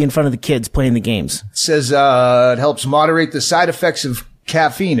TV in front of the kids playing the games. It says it helps moderate the side effects of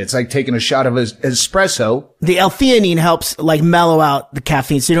caffeine. It's like taking a shot of espresso. The L-theanine helps like mellow out the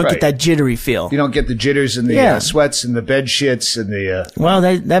caffeine, so you don't get that jittery feel. You don't get the jitters and the sweats and the bed shits and the. Well,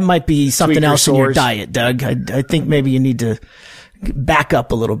 that might be something else in your diet, Doug. I think maybe you need to back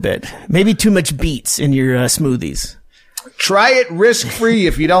up a little bit. Maybe too much beets in your smoothies. Try it risk-free.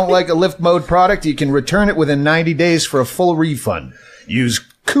 If you don't like a Lift Mode product, you can return it within 90 days for a full refund. Use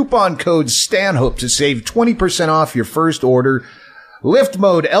coupon code Stanhope to save 20% off your first order. Lift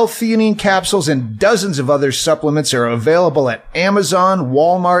Mode, L-theanine capsules, and dozens of other supplements are available at Amazon,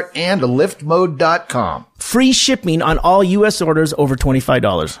 Walmart, and liftmode.com. Free shipping on all U.S. orders over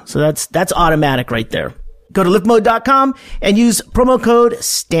 $25. So that's automatic right there. Go to liftmode.com and use promo code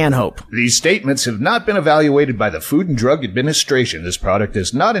Stanhope. These statements have not been evaluated by the Food and Drug Administration. This product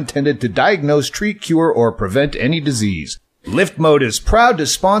is not intended to diagnose, treat, cure, or prevent any disease. Lift Mode is proud to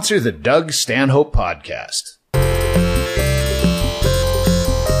sponsor the Doug Stanhope Podcast.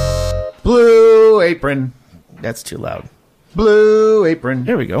 Blue Apron. That's too loud. Blue Apron.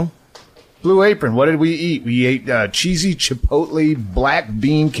 There we go. Blue Apron. What did we eat? We ate cheesy chipotle black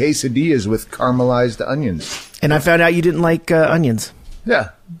bean quesadillas with caramelized onions. And I found out you didn't like onions. Yeah.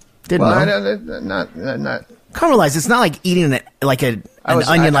 Didn't know. Not. Caramelized. It's not like eating an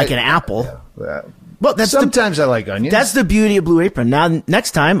onion like an apple. Yeah. Well, sometimes I like onions. That's the beauty of Blue Apron. Now,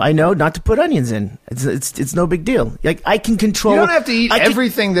 next time I know not to put onions in. It's no big deal. Like I can control. You don't have to eat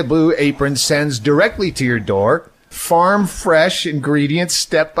everything that Blue Apron sends directly to your door. farm fresh ingredients,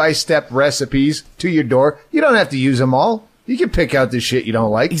 step-by-step recipes to your door. You don't have to use them all. You can pick out the shit you don't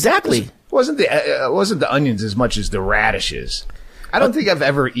like. Exactly. It wasn't the onions as much as the radishes. I don't think I've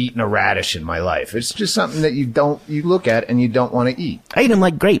ever eaten a radish in my life. It's just something that you look at and you don't want to eat. I eat them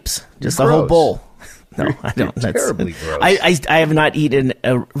like grapes, just a whole bowl. No, I don't. That's terribly gross. I have not eaten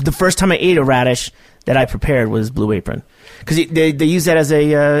the first time I ate a radish that I prepared was Blue Apron, because they use that as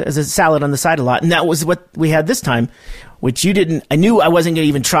a salad on the side a lot, and that was what we had this time, which you didn't. I knew I wasn't going to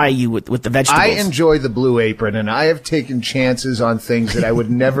even try you with the vegetables. I enjoy the Blue Apron, and I have taken chances on things that I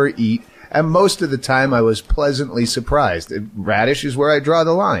would never eat, and most of the time I was pleasantly surprised. Radish is where I draw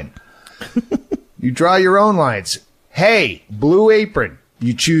the line. You draw your own lines. Hey, Blue Apron.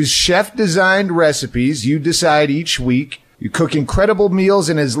 You choose chef-designed recipes you decide each week. You cook incredible meals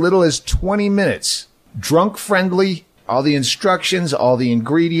in as little as 20 minutes. Drunk-friendly, all the instructions, all the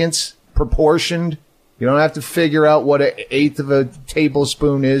ingredients, proportioned. You don't have to figure out what an eighth of a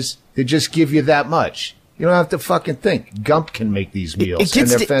tablespoon is. They just give you that much. You don't have to fucking think. Gump can make these meals, and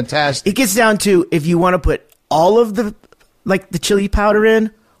they're fantastic. It gets down to if you want to put all of the chili powder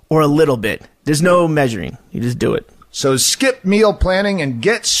in or a little bit. There's no measuring. You just do it. So skip meal planning and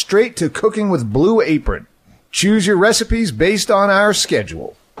get straight to cooking with Blue Apron. Choose your recipes based on our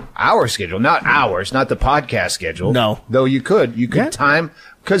schedule. Our schedule, not ours, not the podcast schedule. No. Though you could time,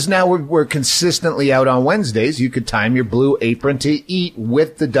 because now we're consistently out on Wednesdays. You could time your Blue Apron to eat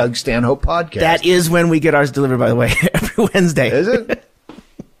with the Doug Stanhope podcast. That is when we get ours delivered, by the way, every Wednesday. Is it?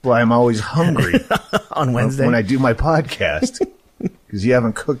 Well, I'm always hungry on Wednesday when I do my podcast, because you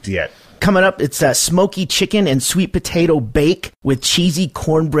haven't cooked yet. Coming up, it's smoky chicken and sweet potato bake with cheesy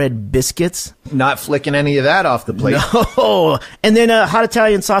cornbread biscuits. Not flicking any of that off the plate. No. And then hot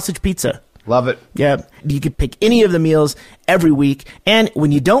Italian sausage pizza. Love it. Yeah. You could pick any of the meals every week. And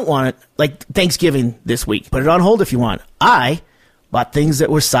when you don't want it, like Thanksgiving this week, put it on hold if you want. I bought things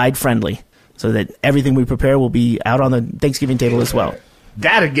that were side-friendly so that everything we prepare will be out on the Thanksgiving table as well.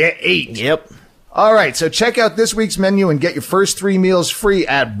 That'll get 8. Yep. All right, so check out this week's menu and get your first 3 meals free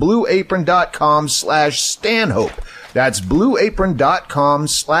at blueapron.com/Stanhope. That's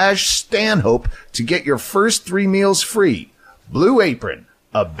blueapron.com/Stanhope to get your first 3 meals free. Blue Apron,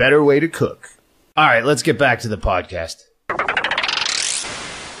 a better way to cook. All right, let's get back to the podcast.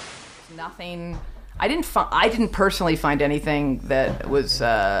 Nothing. I didn't personally find anything that was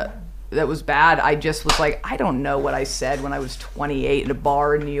bad. I just was like, I don't know what I said when I was 28 in a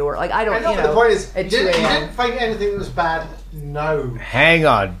bar in New York. Like, I don't, the point is, at you 2 a.m. didn't find anything that was bad? No. Hang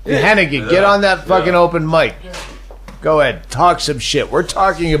on. Hennigan, get on that fucking open mic. Go ahead. Talk some shit. We're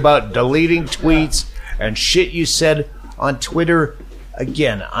talking about deleting tweets and shit you said on Twitter.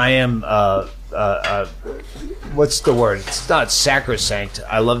 Again, I am, what's the word? It's not sacrosanct.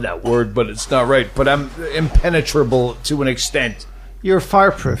 I love that word, but it's not right. But I'm impenetrable to an extent. You're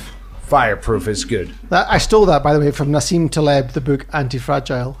fireproof. Fireproof is good. I stole that, by the way, from Nassim Taleb, the book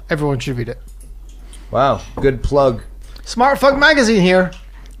Anti-Fragile. Everyone should read it. Wow, good plug. Smart Fuck Magazine here.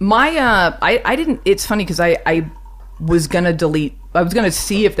 I didn't. It's funny because I was gonna delete. I was gonna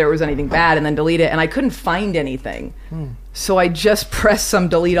see if there was anything bad and then delete it, and I couldn't find anything. So I just pressed some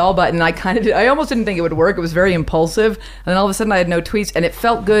delete all button. I almost didn't think it would work. It was very impulsive, and then all of a sudden I had no tweets, and it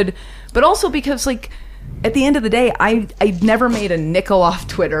felt good. But also because at the end of the day, I never made a nickel off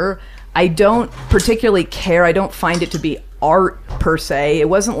Twitter. I don't particularly care. I don't find it to be art per se. It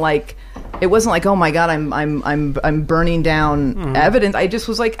wasn't like, oh my god, I'm burning down evidence. I just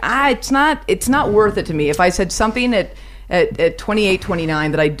was like, it's not worth it to me. If I said something at 28,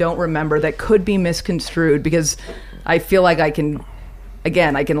 29 that I don't remember that could be misconstrued, because I feel like I can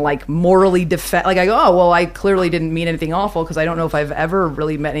like morally defend. Like I go, oh well, I clearly didn't mean anything awful because I don't know if I've ever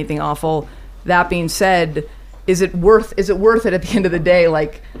really meant anything awful. That being said, is it worth it at the end of the day?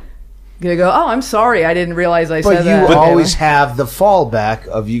 Like, you go, oh, I'm sorry, I didn't realize I said that. But you always have the fallback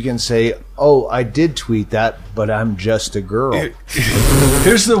of you can say, oh, I did tweet that, but I'm just a girl.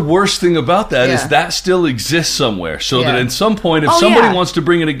 Here's the worst thing about that is that still exists somewhere. So that at some point, if somebody wants to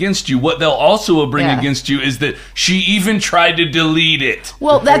bring it against you, what they'll also bring against you is that she even tried to delete it.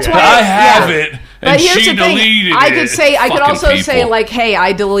 Well, that's why I have it. And she deleted it. I could also people. say, like, hey,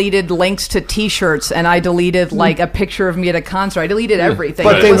 I deleted links to T-shirts and I deleted, like, a picture of me at a concert. I deleted everything.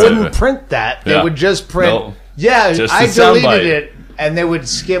 But they wouldn't print that. They would just print, I deleted it, and they would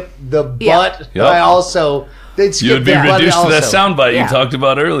skip the butt. Yep. They'd skip You'd be reduced to that soundbite you talked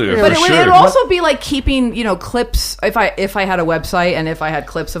about earlier. But it would also be like keeping, clips. If I had a website and if I had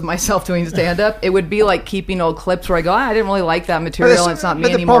clips of myself doing stand-up, it would be like keeping old clips where I go, I didn't really like that material and it's not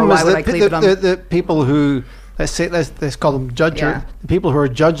me anymore. Why would I keep it on? The people who, let's call them judgers, the people who are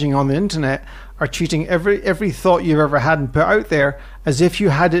judging on the internet are treating every thought you've ever had and put out there as if you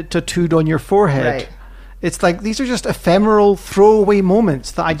had it tattooed on your forehead. Right. It's like these are just ephemeral throwaway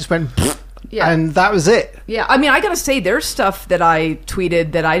moments that I just went, and that was it. Yeah, I mean, I gotta say, there's stuff that I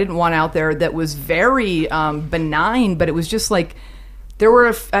tweeted that I didn't want out there that was very benign, but it was just like, there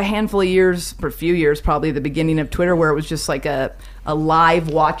were a handful of years, or a few years probably, at the beginning of Twitter, where it was just like a live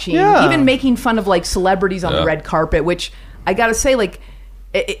watching, even making fun of like celebrities on the red carpet, which I gotta say, like,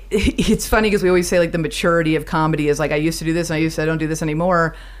 it's funny because we always say like the maturity of comedy is like, I used to do this and I don't do this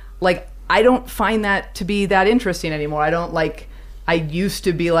anymore. Like, I don't find that to be that interesting anymore. I used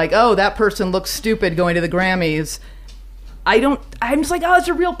to be like, oh, that person looks stupid going to the Grammys. I'm just like, oh, it's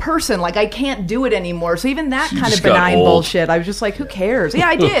a real person. Like, I can't do it anymore. So even that kind of benign bullshit, I was just like, who cares? Yeah,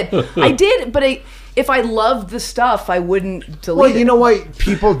 I did. But if I loved the stuff, I wouldn't delete it. Well, you know why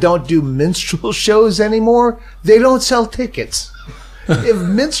people don't do minstrel shows anymore? They don't sell tickets. If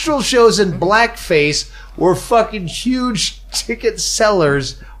minstrel shows in blackface were fucking huge ticket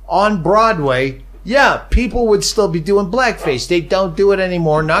sellers on Broadway, yeah, people would still be doing blackface. They don't do it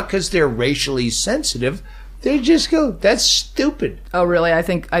anymore, not because they're racially sensitive. They just go, that's stupid. Oh, really? I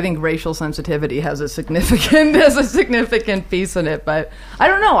think racial sensitivity has a significant piece in it, but I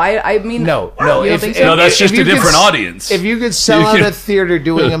don't know. I mean, no. You don't think so? No, that's just a different audience. If you could sell out a theater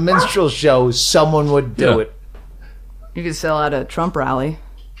doing a minstrel show, someone would do it. You could sell out a Trump rally.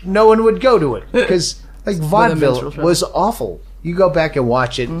 No one would go to it because like vaudeville was awful. You go back and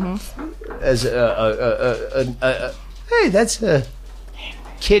watch it as hey, that's a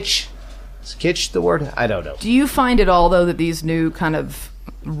kitsch. Is kitsch the word? I don't know. Do you find it all, though, that these new kind of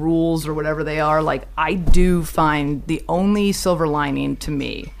rules or whatever they are, like, I do find the only silver lining to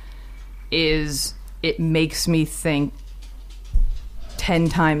me is it makes me think 10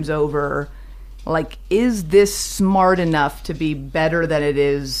 times over, like, is this smart enough to be better than it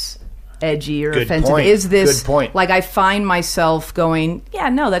is edgy or offensive? Is this, good point. Like, I find myself going, yeah,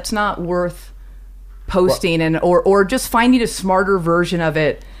 no, that's not worth posting, or just finding a smarter version of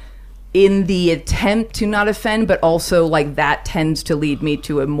it in the attempt to not offend, but also like that tends to lead me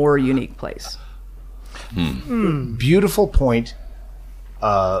to a more unique place. Beautiful point.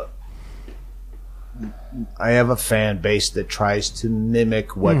 I have a fan base that tries to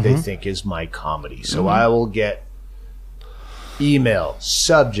mimic what they think is my comedy. So I will get email,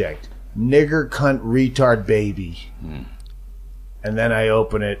 subject, nigger, cunt, retard, baby. And then I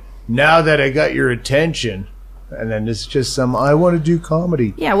open it. Now that I got your attention... And then it's just I want to do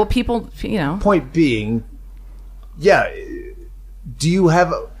comedy. Yeah, well, people, you know. Point being, yeah, do you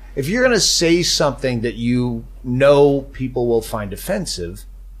have, if you're going to say something that you know people will find offensive,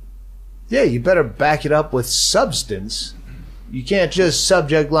 yeah, you better back it up with substance. You can't just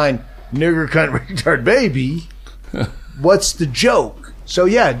subject line, nigger, cunt, retard, baby. What's the joke? So,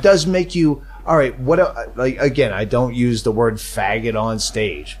 yeah, it does make you, all right, like, again, I don't use the word faggot on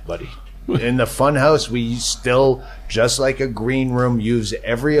stage, buddy. In the FunHouse, we still, just like a green room, use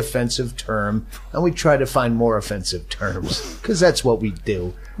every offensive term, and we try to find more offensive terms, because that's what we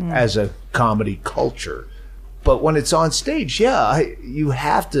do as a comedy culture. But when it's on stage, yeah, you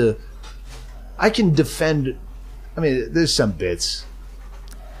have to... I can defend... I mean, there's some bits.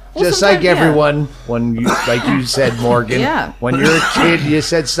 Well, just like everyone, when you, like you said, Morgan, when you're a kid, you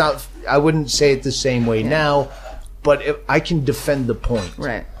said stuff. I wouldn't say it the same way now, but I can defend the point.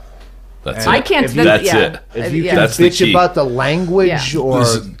 Right. That's I it. can't. That's it. If you can bitch about the language or...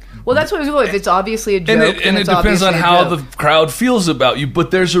 Well, that's what I was going. If it's obviously a joke, and it depends on how the crowd feels about you.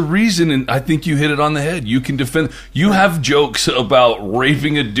 But there's a reason, and I think you hit it on the head. You can defend. You have jokes about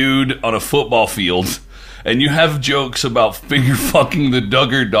raping a dude on a football field, and you have jokes about finger fucking the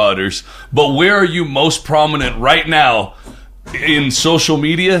Duggar daughters. But where are you most prominent right now in social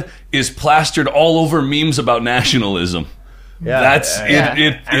media is plastered all over memes about nationalism. Yeah,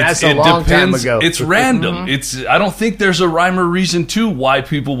 that's it long time ago. It's random. I don't think there's a rhyme or reason to why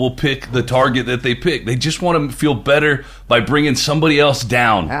people will pick the target that they pick. They just want to feel better by bringing somebody else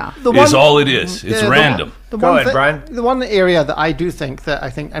down. Yeah. All it is. It's random. Go ahead, Brian. The one area that I do think that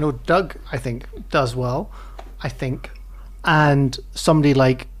I know Doug does well, and somebody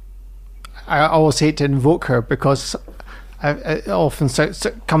like, I always hate to invoke her because it often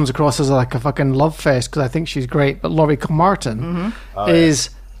comes across as like a fucking love fest because I think she's great, but Laurie Martin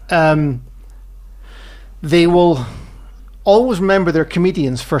is they will always remember their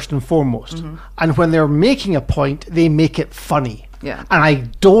comedians first and foremost, and when they're making a point they make it funny. And I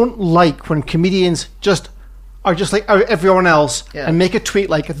don't like when comedians are just like everyone else and make a tweet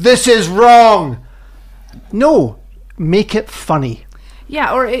like, this is wrong. No, make it funny.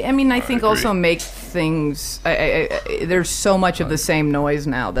 Yeah, or I mean, I think also make things. There's so much of the same noise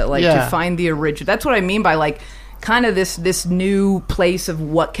now that to find the original. That's what I mean by kind of this new place of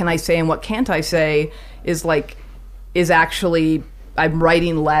what can I say and what can't I say is actually I'm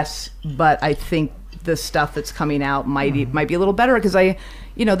writing less, but I think the stuff that's coming out might be a little better because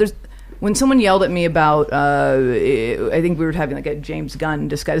there's. When someone yelled at me about, I think we were having a James Gunn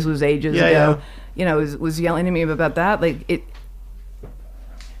disguise was ages ago. Was yelling at me about that. I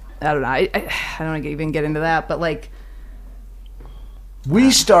don't know. I don't want to even get into that, but we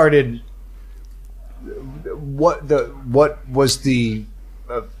started. What was the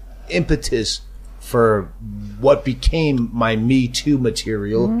impetus for what became my Me Too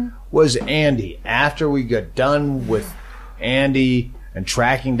material was Andy. After we got done with Andy and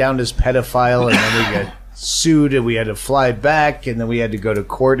tracking down this pedophile, and then we got sued, and we had to fly back, and then we had to go to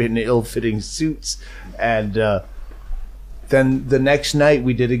court in ill-fitting suits, and then the next night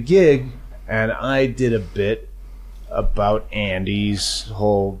we did a gig, and I did a bit about Andy's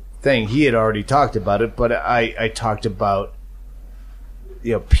whole thing. He had already talked about it, but I talked about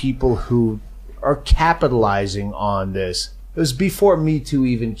people who are capitalizing on this. It was before Me Too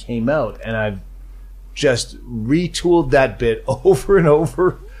even came out, and I've just retooled that bit over and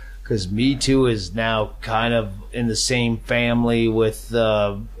over because Me Too is now kind of in the same family with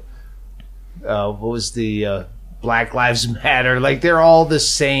what was the Black Lives Matter. They're all the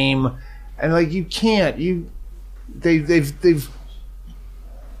same, and you can't they've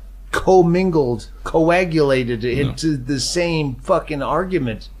coagulated into the same fucking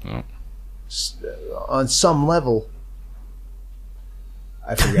argument on some level.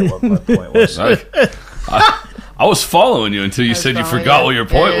 I forget what my point was. I was following you until you said you forgot what your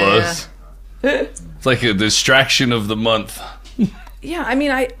point was. It's like a distraction of the month. Yeah, I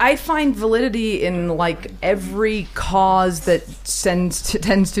mean, I find validity in every cause that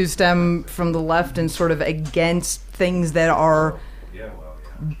tends to stem from the left and sort of against things that are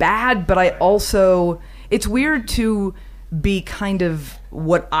bad, but I also, it's weird to be kind of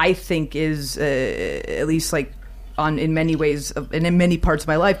what I think is at least in many ways and in many parts of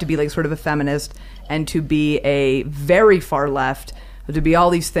my life to be sort of a feminist and to be a very far left, to be all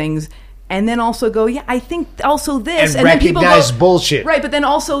these things, and then also go, I think also this, and recognize then bullshit, right? But then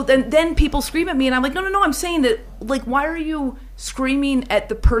also then people scream at me, and I'm like, no, I'm saying that why are you screaming at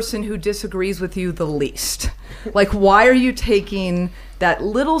the person who disagrees with you the least? Why are you taking that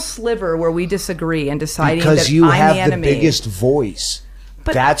little sliver where we disagree and deciding because that you I'm have the enemy? The biggest voice.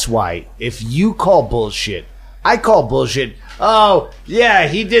 But that's why. If you call bullshit, I call bullshit. Oh yeah,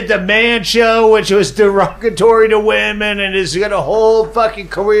 he did the Man Show, which was derogatory to women, and has got a whole fucking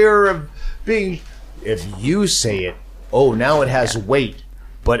career of being. If you say it, now it has weight,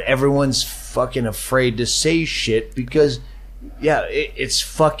 but everyone's fucking afraid to say shit because. Yeah, it's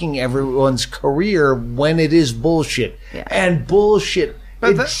fucking everyone's career when it is bullshit. Yeah. And bullshit,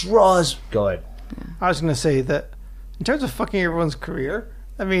 draws... Go ahead. I was going to say that in terms of fucking everyone's career,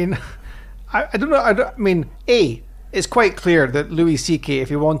 I mean, I don't know. I mean, it's quite clear that Louis C.K., if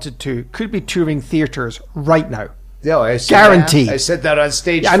he wanted to, could be touring theaters right now. No, I said guarantee. I said that on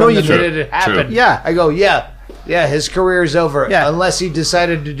stage I know from you the minute it happened. True. Yeah. I go, yeah, his career is over. Yeah. Unless he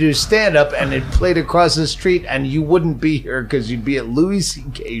decided to do stand-up and it played across the street and you wouldn't be here because you'd be at Louis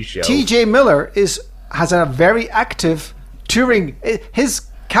C.K.'s show. T.J. Miller has a very active touring. His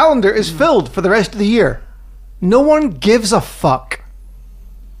calendar is filled for the rest of the year. No one gives a fuck.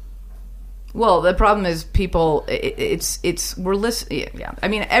 Well, the problem is people. We're listening. Yeah, I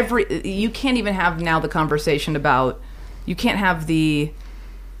mean, you can't even have now the conversation about. You can't have the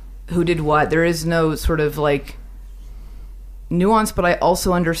who did what. There is no sort of nuance, but I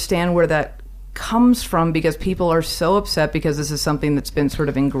also understand where that comes from because people are so upset because this is something that's been sort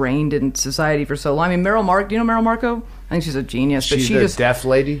of ingrained in society for so long. I mean, do you know Meryl Marco? I think she's a genius. But she's the deaf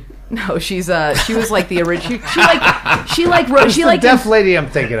lady? No, she was the original. She the deaf lady I'm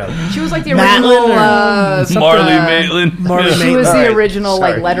thinking of. She was the original Marley Maitland. She was the original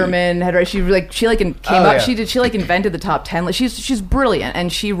Letterman. Came up. She invented the top 10. She's brilliant,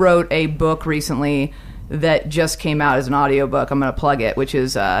 and she wrote a book recently that just came out as an audiobook. I'm going to plug it, which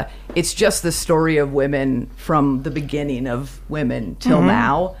is it's just the story of women from the beginning of women till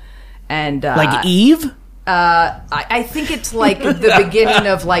now, and Eve. I think it's the beginning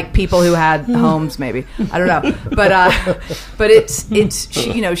of people who had homes, maybe. I don't know, but it's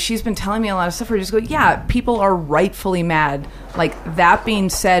she's been telling me a lot of stuff where I just go, yeah, people are rightfully mad. That being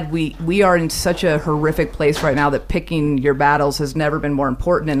said, we are in such a horrific place right now that picking your battles has never been more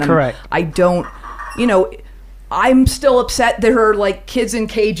important. And correct. I don't, I'm still upset there are like kids in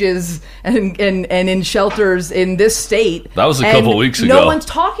cages and in shelters in this state. That was a couple weeks ago. No one's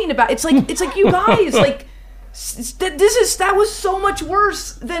talking about it's like you guys like that was so much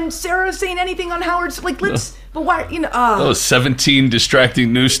worse than Sarah saying anything on Howard's like let's but why that was 17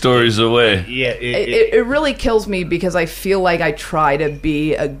 distracting news stories away. Yeah, it really kills me because I feel like I try to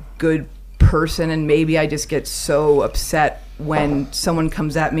be a good person and maybe I just get so upset when someone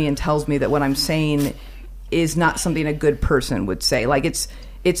comes at me and tells me that what I'm saying is not something a good person would say. Like it's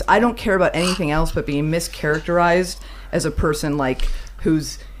I don't care about anything else but being mischaracterized as a person like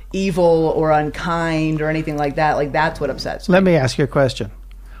who's evil or unkind or anything like that. Like that's what upsets me. Let me ask you a question.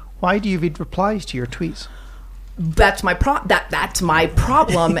 Why do you read replies to your tweets? That's my that's my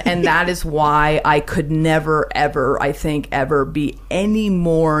problem, and that is why I could never ever, I think, ever be any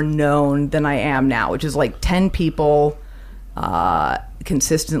more known than I am now, which is like 10 people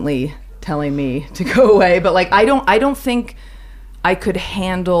consistently telling me to go away. But like I don't think I could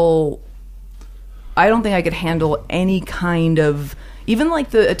handle any kind of even like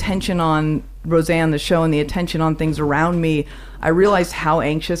the attention on Roseanne, the show, and the attention on things around me. I realized how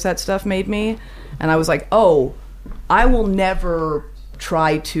anxious that stuff made me, and I was like, oh, I will never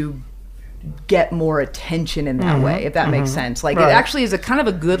try to get more attention in that way, if that makes sense. Like, it actually is a kind of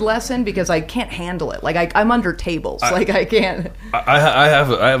a good lesson because I can't handle it. Like, I'm under tables. I can't. I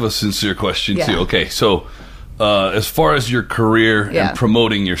have a sincere question, too. Okay, so as far as your career and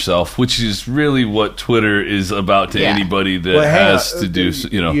promoting yourself, which is really what Twitter is about to anybody that has to do,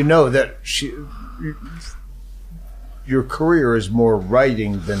 You know that your career is more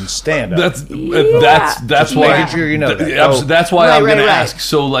writing than stand-up. That's why that's why I'm going to ask.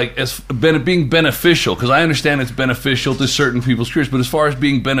 So, like, as being beneficial, because I understand it's beneficial to certain people's careers, but as far as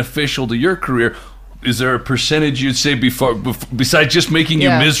being beneficial to your career, is there a percentage you'd say besides just making you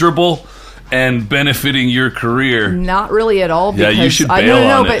miserable and benefiting your career? Not really at all. Because you should bail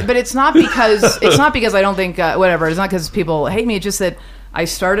on it. But it's not because I don't think whatever. It's not because people hate me. It's just that I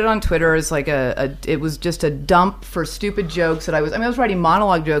started on Twitter as like it was just a dump for stupid jokes that I was writing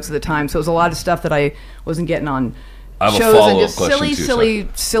monologue jokes at the time, so it was a lot of stuff that I wasn't getting on shows and just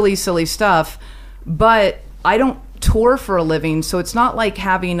silly stuff. But I don't tour for a living, so it's not like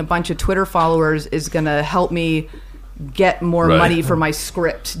having a bunch of Twitter followers is going to help me get more money for my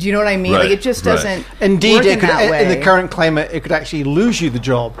script. Do you know what I mean? Like it just doesn't Indeed, work in that way. In the current climate, it could actually lose you the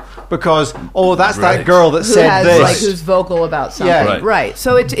job because that's that girl that said this, like who's vocal about something. Yeah. Right.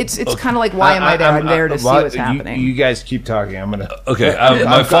 So it's kind of like why am I there? I'm there to see what's happening. You guys keep talking. I'm gonna. Okay.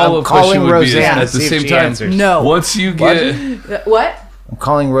 My follow-up question would be at the same time. Answers. No. Once you get what? I'm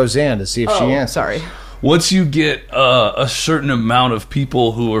calling Roseanne to see if she answers. Sorry. Once you get a certain amount of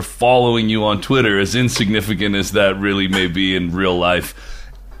people who are following you on Twitter, as insignificant as that really may be in real life,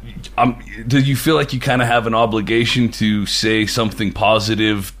 do you feel like you kind of have an obligation to say something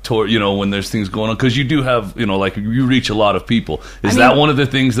positive toward, when there's things going on? Because you do have, like you reach a lot of people. Is that one of the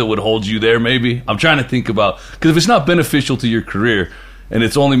things that would hold you there maybe? I'm trying to think about, because if it's not beneficial to your career, and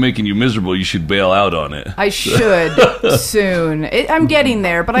it's only making you miserable, you should bail out on it. I should soon. I'm getting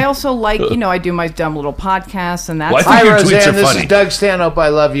there, but I also like, I do my dumb little podcasts, and that's... Hi, Roseanne. This is Doug Stanhope. I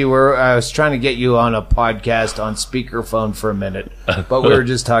love you. I was trying to get you on a podcast on speakerphone for a minute, but we were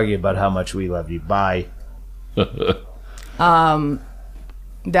just talking about how much we love you. Bye. That'll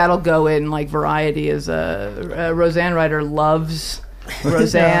go in like Variety as a Roseanne writer loves...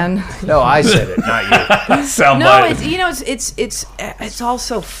 Roseanne. No, I said it, not you. It's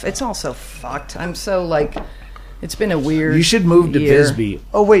also fucked. I'm so like, it's been a weird. You should move to Bisbee.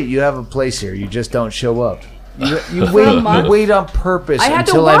 Oh wait, you have a place here. You just don't show up. You wait on purpose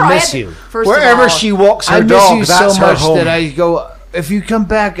until I miss you. Wherever she walks her dog, I miss you that's so her much home. that I go. If you come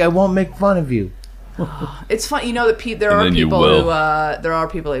back, I won't make fun of you. It's fun, that there are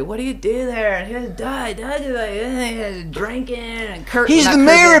people like, what do you do there? And here's Doug is like drinking and curtain. He's the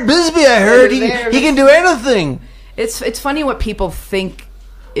mayor of Bisbee. I heard he can do anything. It's funny what people think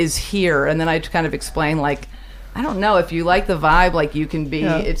is here, and then I kind of explain like, I don't know if you like the vibe, like you can be.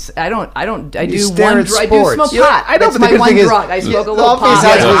 Yeah. I do one. I do smoke pot. I That's my one drug. I smoke a little pot.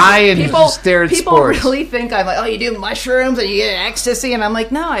 People really think I'm like, oh, you do mushrooms and you get ecstasy, and I'm like,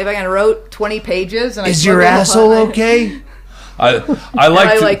 no, I wrote 20 pages. And is your asshole okay?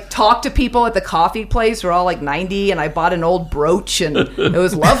 I talk to people at the coffee place who are all like 90, and I bought an old brooch, and it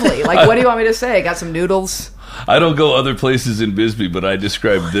was lovely. Like, what do you want me to say? I got some noodles. I don't go other places in Bisbee, but I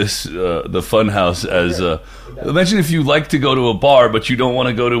describe this, the FunHouse, as Imagine if you like to go to a bar, but you don't want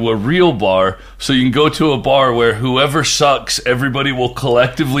to go to a real bar, so you can go to a bar where whoever sucks, everybody will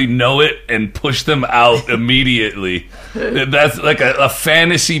collectively know it and push them out immediately. That's like a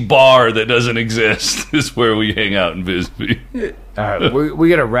fantasy bar that doesn't exist is where we hang out in Bisbee. All right, we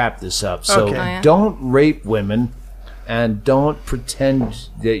got to wrap this up. So don't rape women, and don't pretend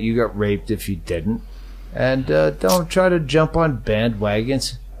that you got raped if you didn't, and don't try to jump on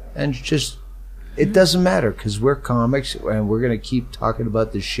bandwagons, and just... It doesn't matter, because we're comics, and we're going to keep talking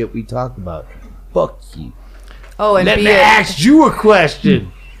about the shit we talk about. Fuck you. Oh, and let me ask you a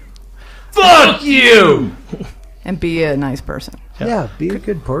question. Fuck you! And be a nice person. Yeah, be a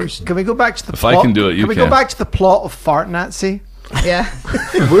good person. Can we go back to the plot? If I can do it, you can. Can we go back to the plot of Fart Nazi? Yeah.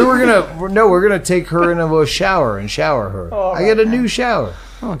 We're gonna take her into a shower and shower her. Oh, I got a new shower.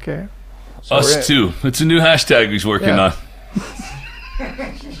 Okay. So us too. It's a new hashtag he's working on.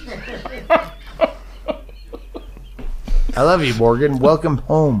 I love you, Morgan. Welcome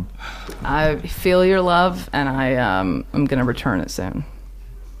home. I feel your love, and I'm going to return it soon.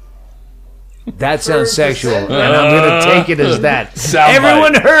 That sounds sexual, and I'm going to take it as that.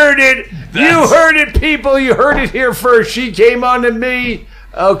 Everyone heard it. You heard it, people. You heard it here first. She came on to me.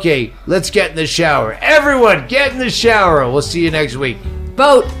 Okay, let's get in the shower. Everyone, get in the shower. We'll see you next week.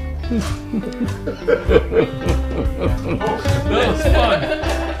 Vote. That was fun.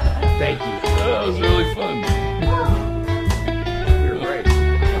 Thank you. That was really fun.